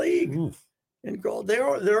 4th in the league in goal.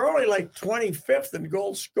 They're only like 25th in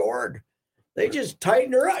goals scored. They just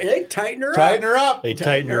tighten her up. They tighten her up. Tighten her up. They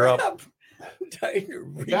tighten her up. Tighten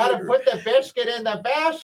her. Gotta put the biscuit in the basket.